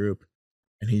silent in your group.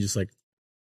 And he just like,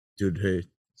 "Dude, hey,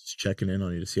 just checking in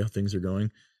on you to see how things are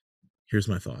going. Here's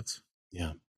my thoughts."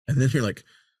 Yeah. And then you're like,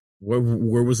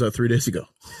 where was that 3 days ago?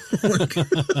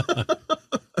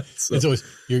 So, it's always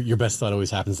your best thought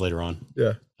always happens later on.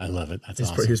 Yeah. I love it. That's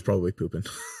awesome. He's probably pooping.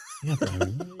 Yeah, I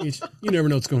mean, you never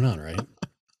know what's going on, right?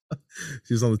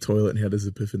 He was on the toilet and he had his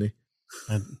epiphany.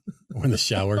 Or in the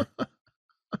shower.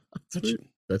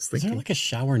 That's thinking. Is there like a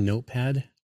shower notepad?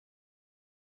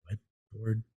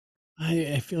 Whiteboard.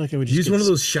 I feel like I would just use one of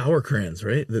those shower crayons,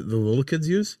 right? That the little kids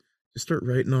use. Just start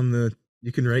writing on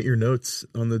you can write your notes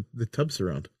on the tub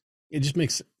surround. It just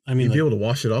makes, I mean, you'll be able to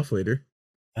wash it off later.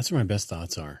 That's where my best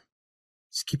thoughts are.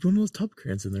 Just keep one of those tub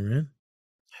crayons in there, man.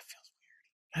 That feels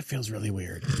weird. That feels really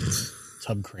weird.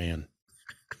 Tub crayon.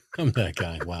 I'm that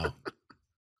guy. Wow.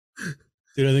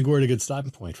 Dude, I think we're at a good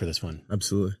stopping point for this one.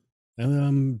 Absolutely.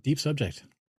 Deep subject.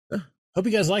 Yeah. Hope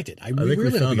you guys liked it. I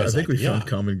think we found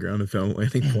common ground and found a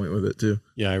landing point with it too.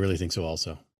 Yeah, I really think so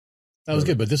also. That was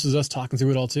good, but this is us talking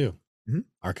through it all too. Mm-hmm.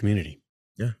 Our community.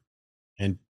 Yeah.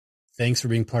 And thanks for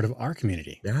being part of our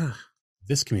community. Yeah.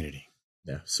 This community.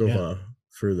 Yeah. So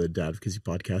for the Dad Advocacy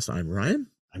Podcast, I'm Ryan.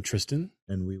 I'm Tristan.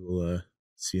 And we will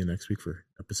see you next week for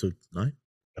episode 9.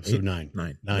 Episode 9.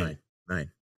 9. 9.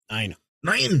 9. 9.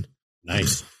 9.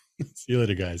 Nice. See you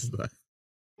later, guys. Bye.